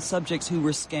dramatic on subjects who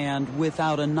were scanned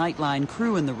without a Nightline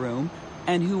crew in the room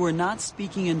and who were not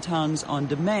speaking in tongues on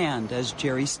demand, as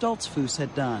Jerry Stoltzfus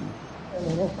had done.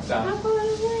 You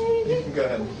can go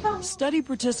ahead. Study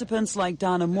participants like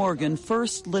Donna Morgan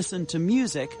first listened to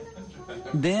music,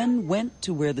 then went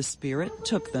to where the Spirit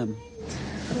took them.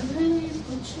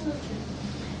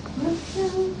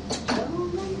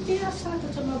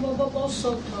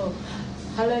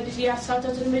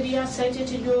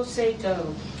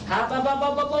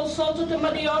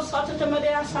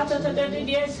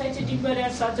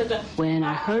 When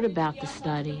I heard about the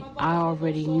study, I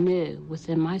already knew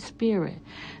within my spirit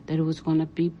that it was going to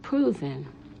be proven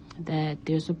that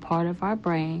there's a part of our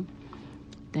brain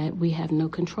that we have no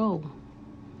control,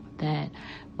 that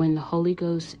when the Holy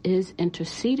Ghost is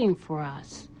interceding for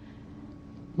us,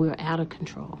 we're out of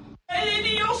control.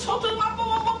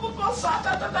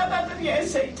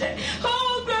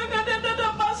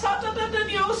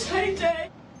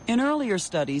 In earlier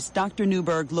studies, Dr.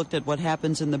 Newberg looked at what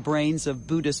happens in the brains of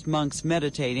Buddhist monks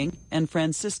meditating and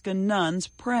Franciscan nuns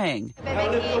praying.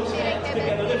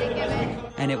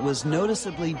 And it was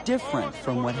noticeably different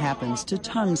from what happens to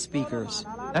tongue speakers.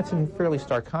 That's in fairly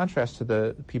stark contrast to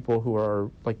the people who are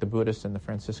like the Buddhists and the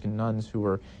Franciscan nuns who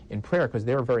were in prayer, because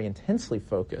they were very intensely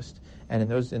focused, and in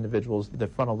those individuals, the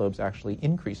frontal lobes actually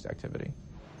increased activity.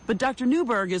 But Dr.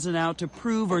 Newberg isn't out to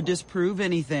prove or disprove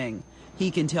anything. He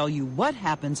can tell you what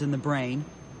happens in the brain,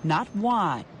 not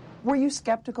why. Were you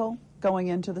skeptical going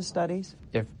into the studies?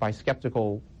 If by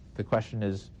skeptical, the question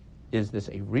is this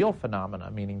a real phenomena,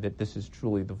 meaning that this is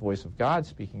truly the voice of God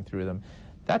speaking through them,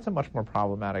 that's a much more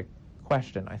problematic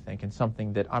question, I think, and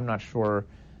something that I'm not sure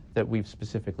that we've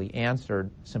specifically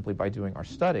answered simply by doing our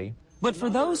study. But for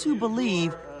those who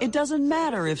believe, it doesn't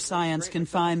matter if science can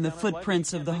find the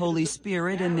footprints of the Holy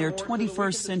Spirit in their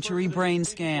 21st century brain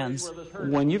scans.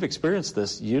 When you've experienced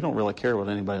this, you don't really care what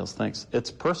anybody else thinks. It's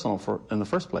personal in the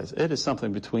first place. It is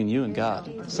something between you and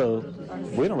God. So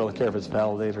we don't really care if it's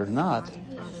validated or not,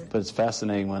 but it's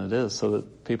fascinating when it is, so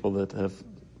that people that have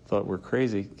thought we're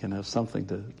crazy can have something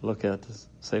to look at to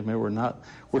say, maybe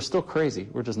we're still crazy.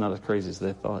 We're just not as crazy as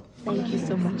they thought. Thank you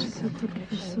so much.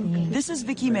 This is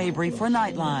Vicki Mabry for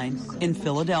Nightline in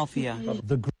Philadelphia.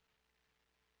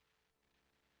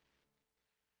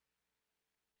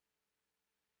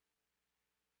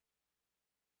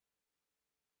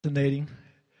 Fascinating.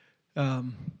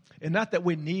 And not that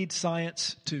we need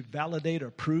science to validate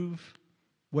or prove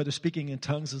whether speaking in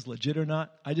tongues is legit or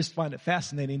not. I just find it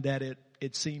fascinating that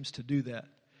it seems to do that.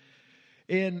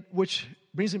 And which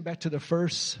brings me back to the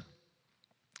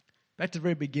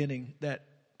very beginning, that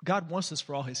God wants this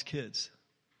for all his kids.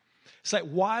 It's like,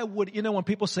 why would, when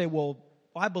people say, well,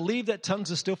 I believe that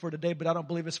tongues is still for today, but I don't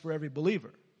believe it's for every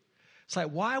believer. It's like,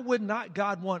 why would not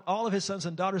God want all of his sons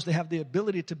and daughters to have the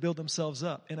ability to build themselves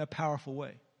up in a powerful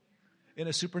way, in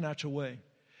a supernatural way?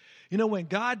 When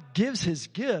God gives his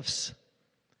gifts,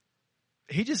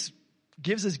 he just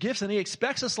gives his gifts and he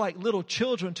expects us like little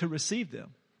children to receive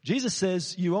them. Jesus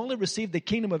says you only receive the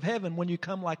kingdom of heaven when you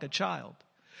come like a child.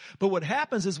 But what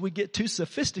happens is we get too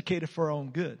sophisticated for our own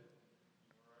good.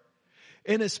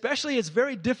 And especially it's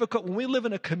very difficult when we live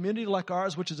in a community like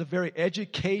ours, which is a very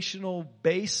educational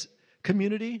base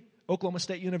community, Oklahoma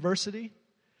State University.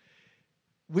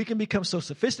 We can become so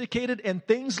sophisticated, and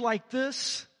things like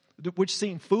this, which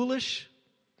seem foolish.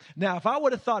 Now, if I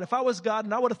was God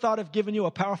and I would have thought of giving you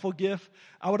a powerful gift,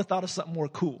 I would have thought of something more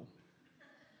cool.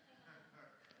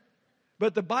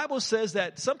 But the Bible says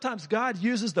that sometimes God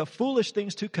uses the foolish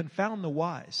things to confound the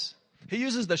wise. He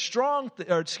uses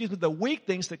the weak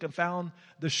things to confound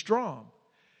the strong.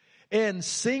 And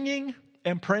singing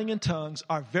and praying in tongues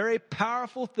are very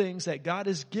powerful things that God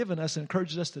has given us and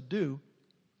encourages us to do.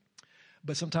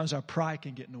 But sometimes our pride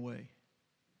can get in the way.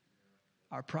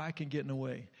 Our pride can get in the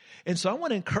way. And so I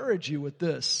want to encourage you with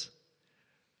this.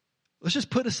 Let's just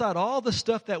put aside all the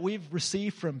stuff that we've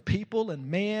received from people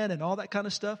and man and all that kind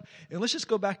of stuff. And let's just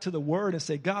go back to the Word and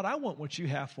say, God, I want what you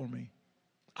have for me.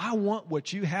 I want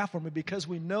what you have for me, because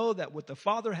we know that what the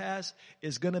Father has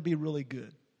is going to be really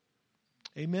good.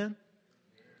 Amen?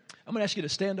 I'm going to ask you to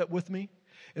stand up with me.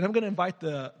 And I'm going to invite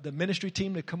the ministry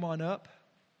team to come on up.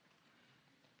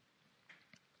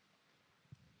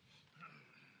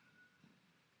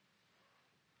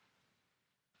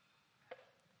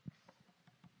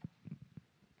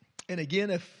 And again,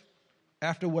 if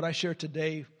after what I shared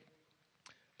today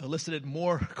elicited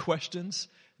more questions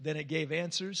than it gave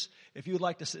answers, if you would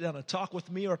like to sit down and talk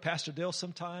with me or Pastor Dale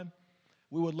sometime,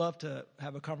 we would love to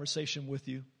have a conversation with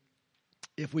you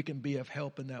if we can be of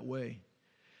help in that way.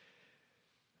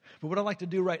 But what I'd like to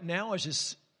do right now is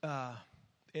just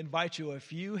invite you,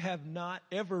 if you have not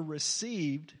ever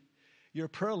received your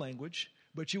prayer language,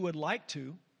 but you would like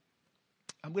to,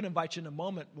 I'm going to invite you in a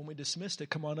moment when we dismiss to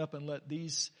come on up and let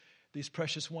these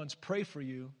precious ones pray for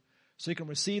you so you can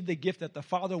receive the gift that the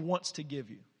Father wants to give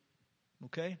you.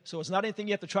 Okay? So it's not anything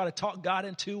you have to try to talk God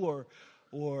into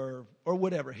or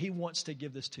whatever. He wants to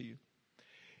give this to you.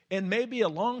 And maybe a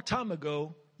long time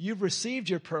ago, you've received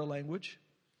your prayer language,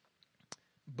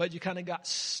 but you kind of got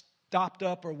stopped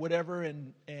up or whatever,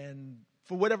 and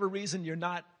for whatever reason, you're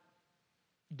not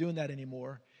doing that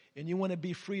anymore, and you want to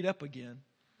be freed up again.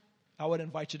 I would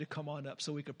invite you to come on up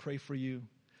so we could pray for you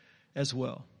as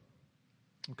well.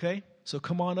 Okay? So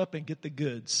come on up and get the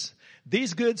goods.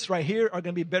 These goods right here are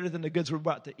going to be better than the goods we're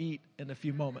about to eat in a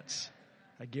few moments.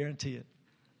 I guarantee it.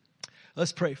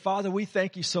 Let's pray. Father, we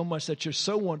thank you so much that you're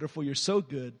so wonderful. You're so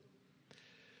good.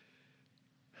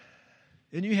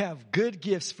 And you have good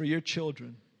gifts for your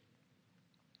children.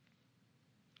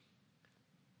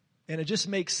 And it just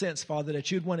makes sense, Father,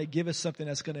 that you'd want to give us something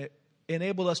that's going to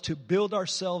enable us to build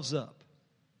ourselves up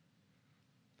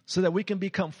so that we can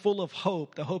become full of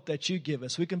hope, the hope that you give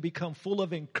us. We can become full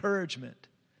of encouragement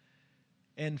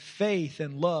and faith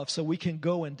and love so we can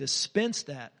go and dispense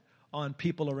that on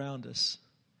people around us.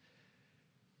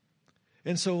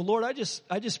 And so, Lord, I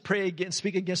just pray against,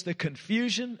 speak against the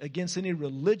confusion, against any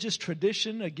religious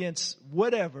tradition, against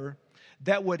whatever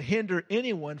that would hinder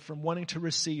anyone from wanting to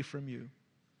receive from you.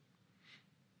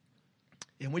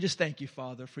 And we just thank you,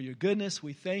 Father, for your goodness.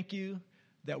 We thank you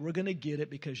that we're going to get it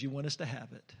because you want us to have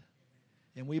it.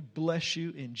 And we bless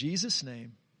you in Jesus'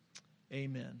 name.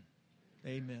 Amen.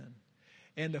 Amen.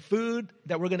 And the food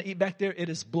that we're going to eat back there, it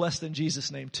is blessed in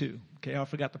Jesus' name too. Okay, I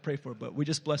forgot to pray for it, but we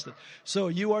just blessed it. So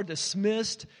you are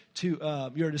dismissed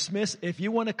you're dismissed. If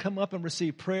you want to come up and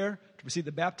receive prayer, to receive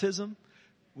the baptism,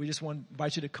 we just want to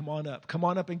invite you to come on up. Come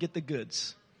on up and get the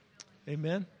goods.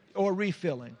 Amen. Or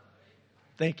refilling.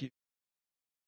 Thank you.